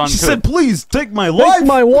 it's a little she uncouth. said, "Please take my Take life."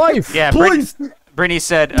 my wife. Yeah, Please. Brittany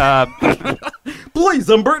said, Please,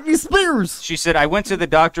 I'm Britney Spears. she said, I went to the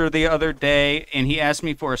doctor the other day, and he asked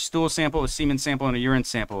me for a stool sample, a semen sample, and a urine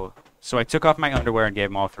sample. So I took off my underwear and gave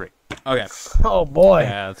him all 3. Okay. Oh boy.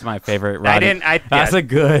 Yeah, that's my favorite Rodney. That's yeah. a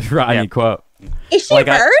good Rodney Yeah. quote. Is she Like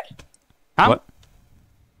a I- bird? Huh? What?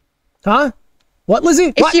 Huh? What,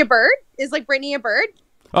 Lizzie? Is she a bird? Is like Brittany a bird?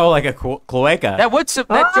 Oh, like a cloaca. That joke doesn't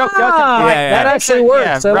Ah, quite- yeah. that actually works.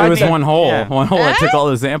 Yeah, So it Rodney- was one hole. Yeah. One hole. It took all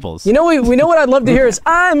the samples. you know, we know what I'd love to hear is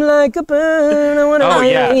I'm like a bird. I wanna Oh,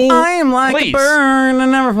 yeah. fly. I am like Please. a bird. I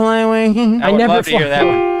never fly away. I would never love to hear that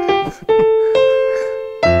one.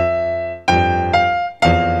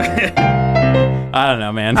 I don't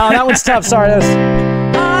know, man. Oh, that one's tough. Sorry. That was,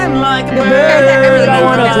 I'm like a bird. I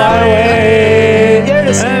want to fly away. You're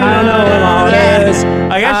just, I don't know what my heart is. I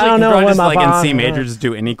I actually don't can know probably what just my like in bond C is. major, just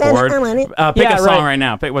do any chord. Pick Yeah, a song right. right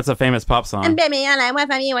now. Pick what's a famous pop song. Baby, all I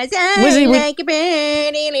want from you is Lizzie, we- like a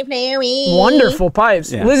bird in a flowy. Wonderful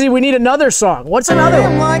pipes. Yeah. Lizzie, we need another song. What's another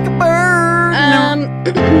one? like a bird.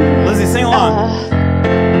 Lizzie, sing along.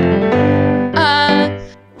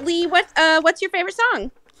 Lee, what's your favorite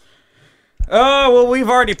song? Oh, well, we've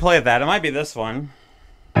already played that. It might be this one.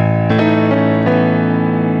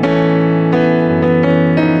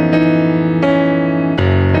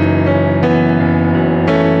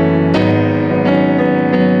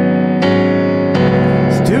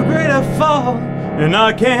 It's too great a fall, and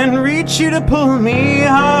I can't reach you to pull me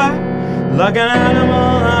hard. Like an animal,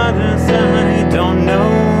 I don't know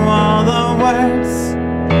all the words.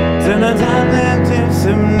 To the time that tips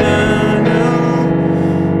him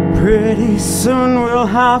pretty soon we'll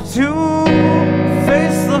have to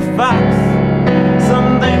face the facts.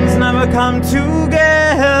 Some things never come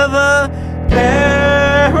together.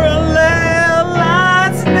 Parallel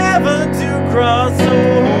lines never do cross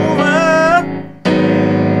over.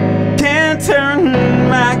 Can't turn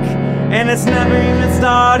back, and it's never even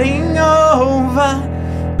starting over.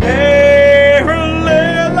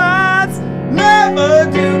 Parallel lines never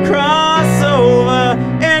do cross over,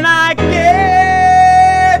 and I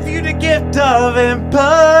gave you the gift of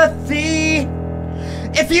empathy.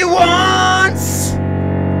 If you once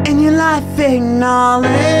in your life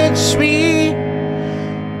acknowledge me,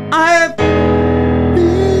 I have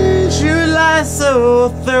visualized so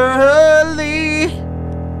thoroughly.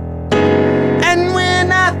 And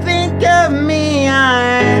when I think of me,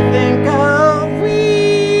 I think of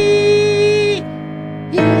we.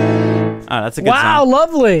 Oh, that's a good Wow, song.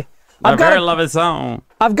 lovely. I very love his song.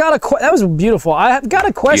 I've got that was beautiful. I've got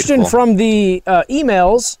a question Beautiful. from the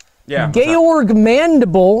emails. Yeah. what's up? Georg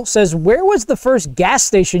Mandible says, "Where was the first gas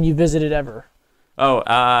station you visited ever?" Oh,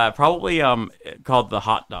 probably called the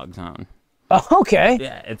Hot Dog Zone. Oh, okay.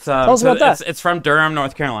 Yeah, it's Tell us about that. It's from Durham,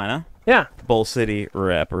 North Carolina. Yeah. Bull City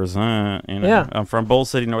represent. You know, Yeah. I'm from Bull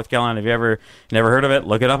City, North Carolina. Have you never heard of it?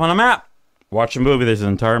 Look it up on a map. Watch a movie. There's an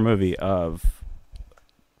entire movie of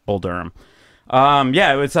Bull Durham.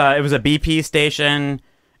 Yeah, it was a BP station,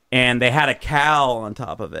 and they had a cow on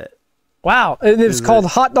top of it. Wow. It's called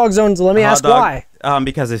Hot Dog Zones. Let me ask why.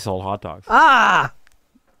 Because they sold hot dogs. Ah.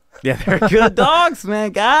 Yeah, they're good dogs,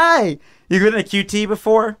 man. Guy, you been to QT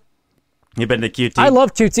before? You been to QT? I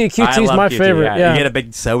love QT. QT I is love my QT, favorite. Yeah. You get a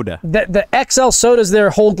big soda. The XL sodas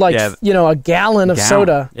there hold like, Yeah. a gallon of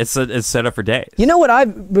soda. It's soda for days. You know what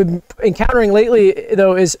I've been encountering lately,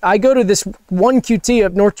 though, is I go to this one QT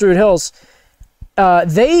up North Druid Hills.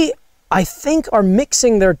 They, I think, are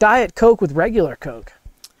mixing their Diet Coke with regular Coke.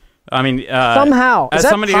 I mean, Somehow. Is as that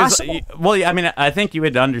somebody possible? well, I mean, I think you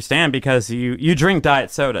would understand because you drink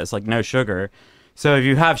diet soda. It's like no sugar. So if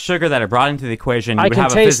you have sugar that are brought into the equation, you I would can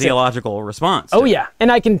have a taste it. physiological response. Oh, to it. yeah.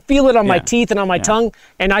 And I can feel it on my Yeah. teeth and on my Yeah. tongue.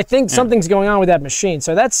 And I think something's going on with that machine.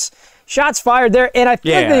 So that's shots fired there. And I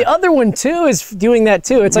feel like Yeah. the other one, too, is doing that,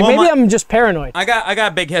 too. It's like Well, maybe I'm just paranoid. I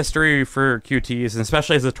got big history for QTs, and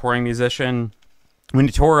especially as a touring musician. When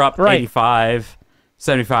you tour up Right. 85,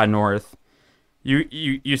 75 North,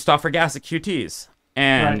 you stop for gas at QTs,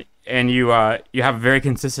 and Right. and you have a very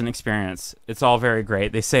consistent experience. It's all very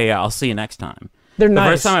great. They say, "I'll see you next time." They're The nice.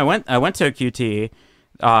 first time I went to a QT,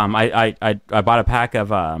 I bought a pack of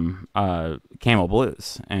Camel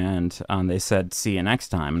Blues, and they said, "See you next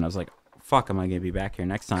time," and I was like, "Fuck, am I gonna be back here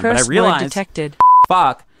next time?" Curse but I word realized, detected.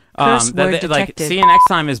 fuck, Curse word like detected. see you next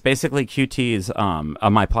time is basically QT's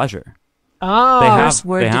my pleasure. Oh. They have Curse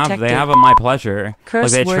word detected. they have a my pleasure.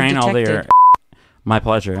 Curse like they word train all their detected. my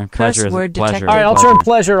pleasure. Curse Pleasure is word pleasure. detected. All right, I'll turn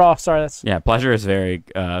pleasure off. Sorry, that's... Yeah, pleasure is very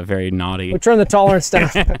very naughty. We'll turn the tolerance down.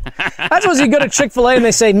 That's when you go to Chick-fil-A and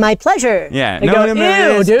they say, "My pleasure." Yeah, They go, it "Ew,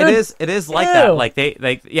 is, dude." it is like Ew. that. Like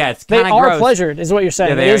they yeah, it's They kind of are gross. pleasured, is what you're saying.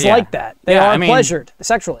 Yeah, It they is are, yeah. like that. They Yeah, are I mean- pleasured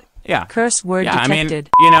sexually. Yeah. Curse word Yeah, detected.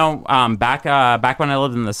 I mean, back when I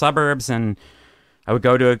lived in the suburbs, and I would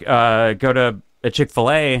go to a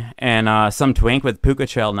Chick-fil-A, and some twink with puka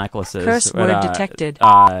shell necklaces Curse word detected.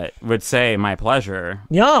 would say my pleasure.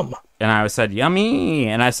 Yum. And I said, yummy.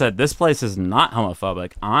 And I said, this place is not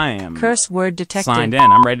homophobic. I am Curse word detected. signed in.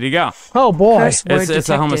 I'm ready to go. Oh boy. Curse word It's a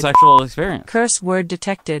detected. homosexual experience. Curse word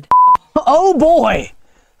detected. Oh boy.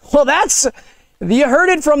 Well, you heard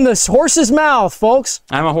it from the horse's mouth, folks.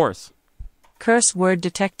 I'm a horse. Curse word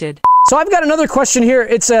detected. So I've got another question here.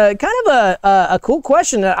 It's a kind of a cool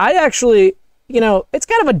question that I actually, it's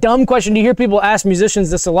kind of a dumb question. You hear people ask musicians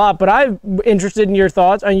this a lot, but I'm interested in your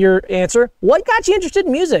thoughts on your answer. What got you interested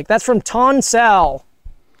in music? That's from Ton Sal.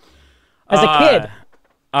 As a kid.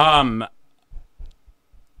 I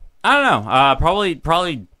don't know.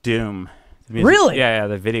 Probably Doom. The music. Really? Yeah,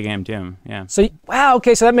 the video game Doom. Yeah. So, wow,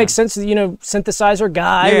 okay, so that makes sense. Synthesizer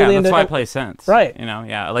guy. Yeah, really that's into why I play synths. Right.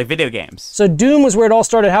 Yeah, like video games. So Doom was where it all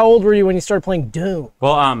started. How old were you when you started playing Doom?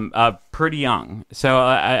 Well, pretty young. So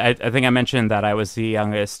I think I mentioned that I was the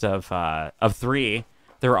youngest of three.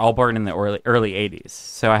 They were all born in the early '80s.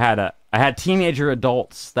 So I had teenager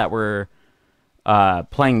adults that were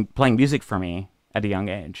playing music for me at a young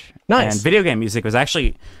age. Nice. And video game music was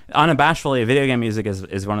actually, unabashedly, video game music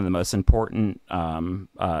is one of the most important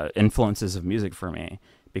influences of music for me,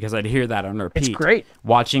 because I'd hear that on repeat. It's great.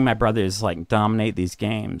 Watching my brothers dominate these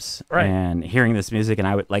games, right, and hearing this music, and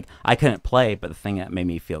I couldn't play, but the thing that made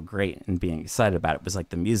me feel great and being excited about it was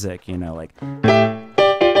the music, Play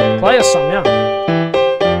us some, yeah.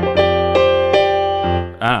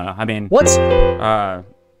 I don't know. I mean, what's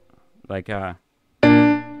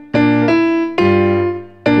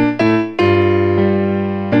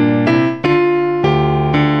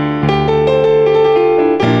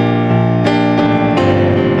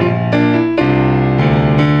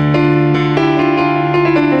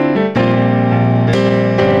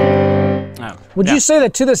Would you say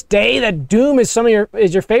that to this day that Doom is your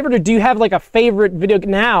favorite, or do you have a favorite video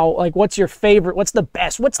now? What's your favorite? What's the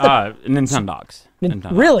best? What's the Nintendogs.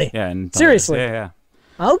 Really? Yeah. Nintendogs. Seriously? Yeah.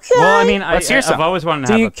 Okay. Well, I mean, I've some. always wanted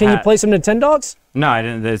to have a pet. Can you play some Nintendogs? No, I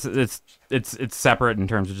didn't. It's separate in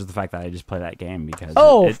terms of just the fact that I just play that game because.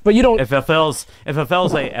 But you don't. It fulfills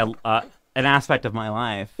an aspect of my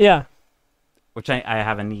life. Yeah. Which I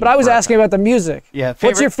have a need. But I was for. asking about the music. Yeah.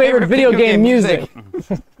 What's your favorite video game music?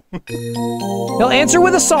 He'll answer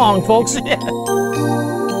with a song, folks.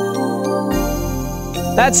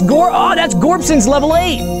 That's That's Gorbson's level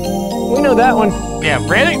 8. We know that one. Yeah,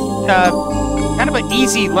 really, kind of an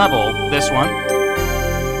easy level, this one.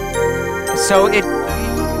 So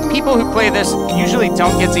people who play this usually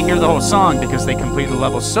don't get to hear the whole song because they complete the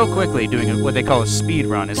level so quickly, doing what they call a speed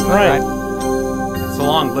run, isn't that right? It's a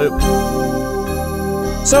long loop.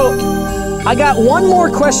 So, I got one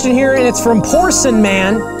more question here, and it's from Porson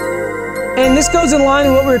Man. And this goes in line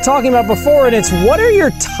with what we were talking about before, and it's, what are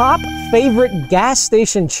your top favorite gas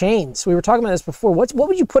station chains? We were talking about this before. What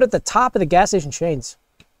would you put at the top of the gas station chains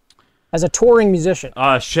as a touring musician?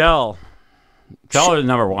 Shell. Shell is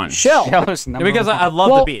number one. Shell. Because I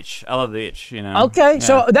love the beach. I love the beach, Okay, Yeah.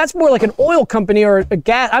 so that's more like an oil company or a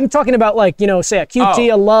gas. I'm talking about say a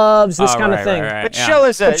QT, a Loves, this kind of thing. Right, But yeah. Shell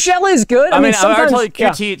is But Shell is good. I mean, I sometimes tell you,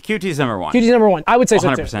 QT's number one. QT's number one. I would say so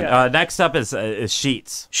 100%. too. Yeah. Next up is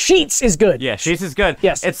Sheets. Sheets is good. Yeah, Sheets is good.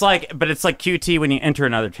 Yes. It's like QT when you enter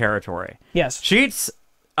another territory. Yes. Sheets,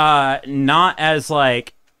 not as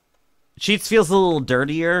Sheets feels a little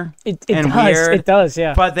dirtier It and does. weird. It does.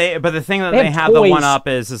 Yeah. But the thing that They they have have the toys. one up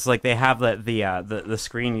is they have the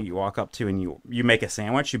screen you walk up to and you make a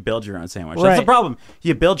sandwich. You build your own sandwich. That's the Right. problem.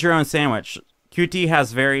 You build your own sandwich. QT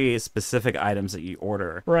has very specific items that you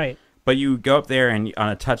order. Right. But you go up there and on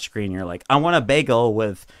a touch screen, you're like, I want a bagel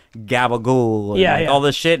with gabagool and Yeah. all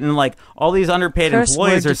this shit, and all these underpaid Curse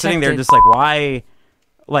employees word are sitting there detected. just why,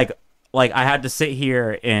 I had to sit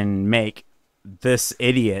here and make this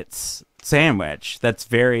idiot's sandwich that's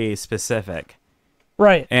very specific,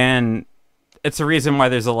 Right. and it's a reason why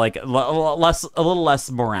there's a little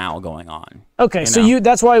less morale going on. Okay, so know?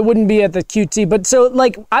 that's why it wouldn't be at the QT. But so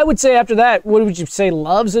I would say after that, what would you say?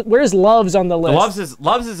 Loves? Where's Loves on the list?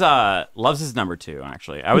 Loves is number 2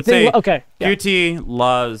 actually. I would think- say okay, yeah. QT,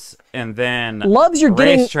 Loves, and then Loves you're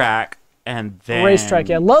getting Racetrack, and then Racetrack.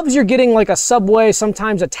 Yeah, Loves you're getting a Subway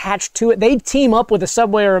sometimes attached to it. They team up with a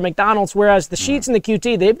Subway or a McDonald's, whereas the Sheets and the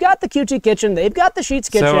QT, they've got the QT kitchen, they've got the Sheets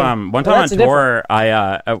kitchen. So one time on that's the difference.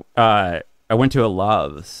 tour, I went to a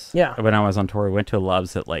Loves. Yeah. When I was on tour, we went to a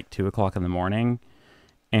Loves at 2:00 in the morning,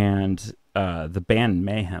 and the band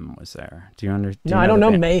Mayhem was there. Do you understand? No, I don't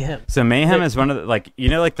know Mayhem. So Mayhem is one of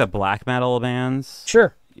the the black metal bands.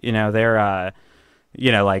 Sure. They're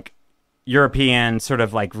like European sort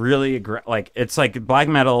of like really like it's like black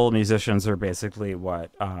metal musicians are basically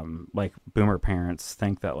what like boomer parents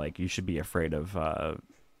think that like you should be afraid of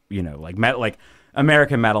like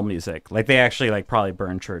American metal music. Like they actually like probably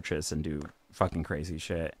burn churches and do fucking crazy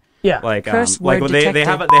shit. Yeah. Like Curse like word they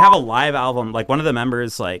detected. have a live album. Like one of the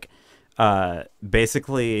members like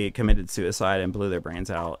basically committed suicide and blew their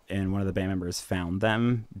brains out, and one of the band members found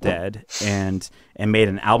them dead and made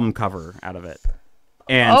an album cover out of it.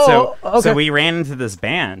 And so we ran into this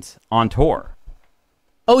band on tour.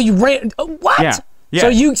 Oh, you ran? What?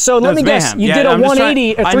 Yeah. So let me guess. You did a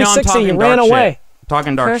 180, a 360. You ran away.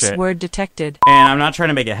 Talking dark Curse shit. word detected. And I'm not trying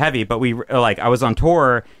to make it heavy, but we I was on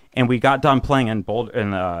tour and we got done playing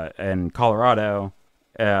in Colorado,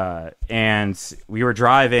 and we were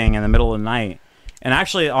driving in the middle of the night. And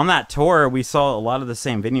actually, on that tour, we saw a lot of the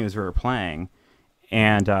same venues we were playing,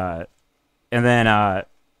 and then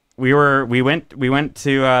we went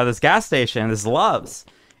to this gas station, this Love's,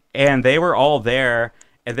 and they were all there,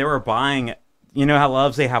 and they were buying. You know how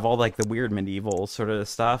Love's, they have all like the weird medieval sort of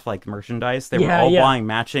stuff, like merchandise. They were all buying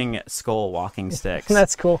matching skull walking sticks.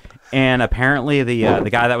 That's cool. And apparently the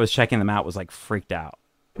guy that was checking them out was like freaked out.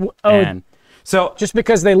 Oh, and so just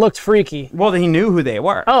because they looked freaky. Well, he knew who they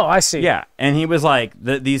were. Oh, I see. Yeah, and he was like,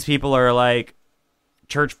 these people are like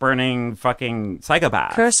church burning fucking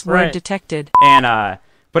psychopaths. Curse word detected. And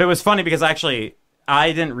but it was funny because actually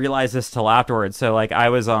I didn't realize this till afterwards. So like I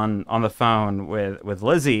was on the phone with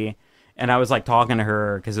Lizzie. And I was like talking to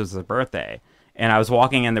her because it was her birthday, and I was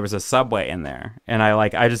walking in. There was a Subway in there, and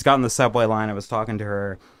I just got in the Subway line. I was talking to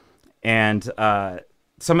her, and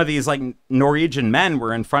some of these like Norwegian men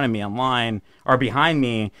were in front of me online or behind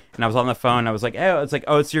me, and I was on the phone. I was like, oh,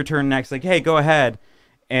 it's your turn next. Like, hey, go ahead.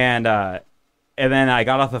 And then I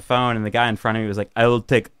got off the phone, and the guy in front of me was like, I will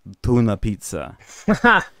take tuna pizza.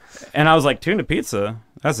 And I was like, tuna pizza?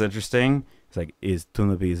 That's interesting. He's like,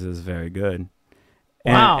 tuna pizza is very good.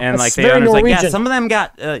 And, wow, and like very the owner's like, Norwegian. yeah, some of them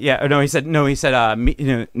got, he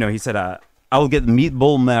said, I will get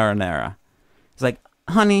meatball marinara. He's like,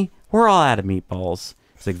 honey, we're all out of meatballs.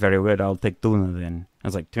 He's like, very good, I'll take tuna then. I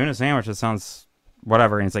was like, tuna sandwich, that sounds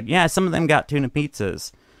whatever. And he's like, yeah, some of them got tuna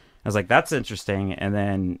pizzas. I was like, that's interesting. And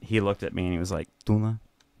then he looked at me and he was like, tuna,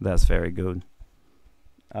 that's very good.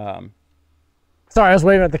 Sorry, I was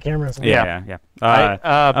waving at the camera. So. Yeah.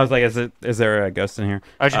 I was like, is there a ghost in here?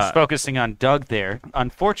 I was just focusing on Doug there.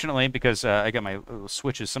 Unfortunately, because I got my little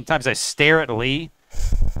switches, sometimes I stare at Lee,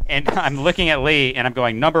 and I'm looking at Lee, and I'm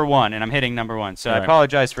going number one, and I'm hitting number one. So I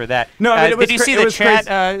apologize for that. No, I mean, did you see the chat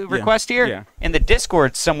request here? Yeah. In the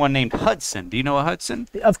Discord, someone named Hudson. Do you know a Hudson?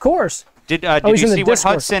 Of course. Did he's you in the see what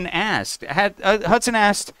Discord. Hudson asked? Hudson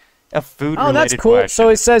asked a food-related Oh, that's cool. question. So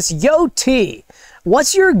it says, Yo T,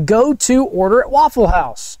 what's your go-to order at Waffle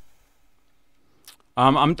House?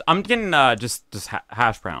 I'm getting just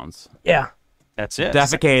hash browns. Yeah. That's it.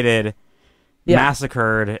 Defecated, Yeah.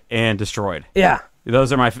 massacred, and destroyed. Yeah.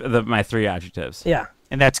 Those are my three adjectives. Yeah.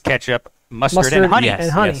 And that's ketchup, mustard, and honey. and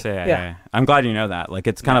honey. Yes, Yeah. yeah. I'm glad you know that. Like,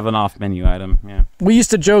 it's kind of an off-menu item. Yeah. We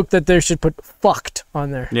used to joke that they should put "fucked"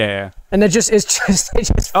 on there. Yeah. And they just they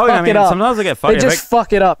just Oh, fuck yeah, I mean, it up. sometimes I get fucked. They just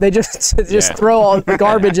fuck it up. They just Yeah. throw all the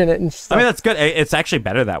garbage in it and stuff. I mean, that's good. It's actually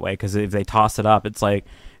better that way because if they toss it up, it's like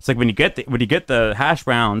when you get the hash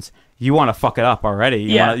browns, you want to fuck it up already.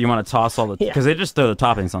 You want to toss all the because they just throw the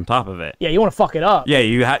toppings on top of it. Yeah, you want to fuck it up. Yeah,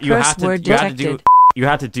 you have word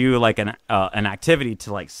to do like an activity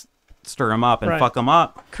to like stir them up and Right. fuck them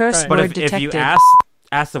up. Curse But word if you detected.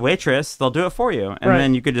 ask the waitress, they'll do it for you, and Right.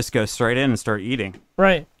 then you could just go straight in and start eating.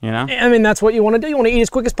 Right. You know? I mean, that's what you want to do. You want to eat as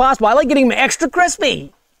quick as possible. I like getting them extra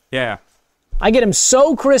crispy. Yeah. I get them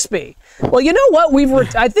so crispy. Well, you know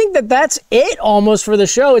what? I think that's it almost for the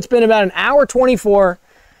show. It's been about an hour 24.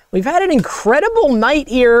 We've had an incredible night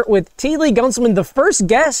here with T. Lee Gunselman, the first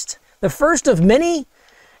guest, the first of many.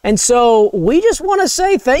 And so we just want to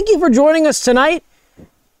say thank you for joining us tonight.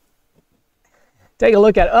 Take a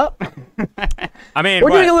look at I mean,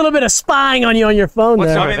 We're doing a little bit of spying on you on your phone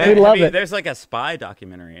there. up with We that? love it. There's like a spy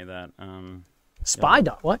documentary that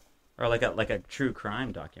What? or like a true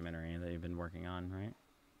crime documentary that you've been working on, right?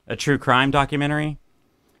 A true crime documentary?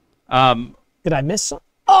 Did I miss something?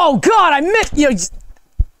 Oh, God, I missed you.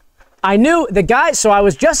 I knew the guys, so I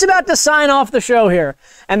was just about to sign off the show here,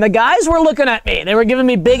 and the guys were looking at me. They were giving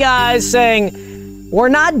me big eyes saying, we're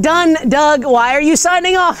not done, Doug. Why are you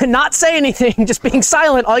signing off and not say anything? Just being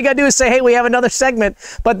silent. All you got to do is say, hey, we have another segment,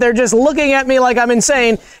 but they're just looking at me like I'm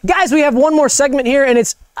insane. Guys, we have one more segment here, and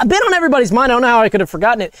it's a bit on everybody's mind. I don't know how I could have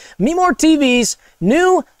forgotten it. Me More TV's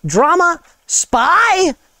new drama,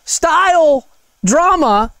 spy-style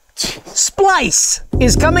drama Splice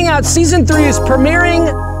is coming out. Season 3 is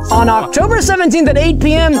premiering on October 17th at 8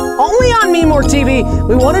 p.m. only on Me More TV.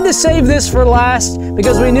 We wanted to save this for last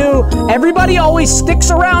because we knew everybody always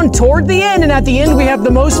sticks around toward the end, and at the end we have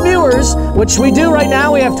the most viewers, which we do right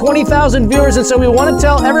now. We have 20,000 viewers, and so we want to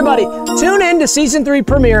tell everybody, tune in to Season 3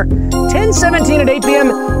 premiere, 10/17 at 8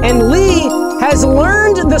 p.m., and Lee has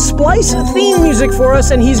learned the Splice theme music for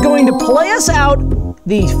us, and he's going to play us out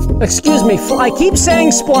I keep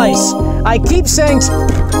saying Splice. I keep saying...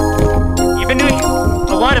 You've been doing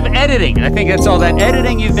a lot of editing. I think that's all that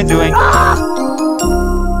editing you've been doing.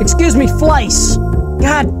 Excuse me, Flice.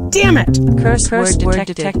 God damn it. Curse word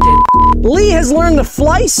detected. Lee has learned the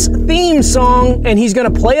Flice theme song, and he's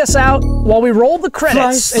going to play us out while we roll the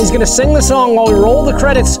credits. And he's going to sing the song while we roll the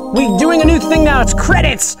credits. We're doing a new thing now. It's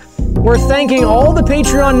credits. We're thanking all the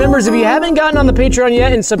Patreon members. If you haven't gotten on the Patreon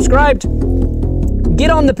yet and subscribed, get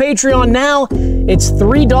on the Patreon now. It's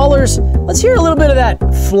 $3. Let's hear a little bit of that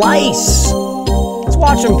Flice. Let's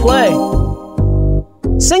watch him play.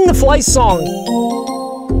 Sing the Flice song.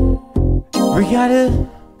 We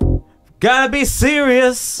gotta be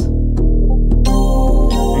serious.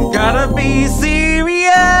 Gotta be serious.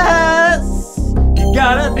 You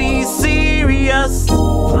gotta be serious.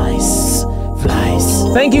 Flice.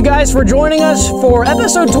 Thank you guys for joining us for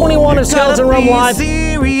episode 21 of Skeleton Realm Live.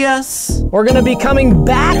 Serious. We're going to be coming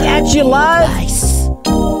back at you live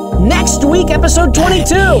next week, episode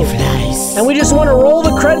 22. And we just want to roll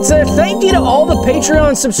the credits there. Thank you to all the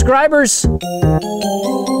Patreon subscribers.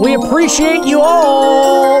 We appreciate you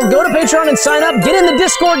all. Go to Patreon and sign up. Get in the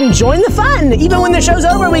Discord and join the fun. Even when the show's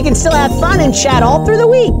over, we can still have fun and chat all through the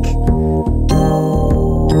week.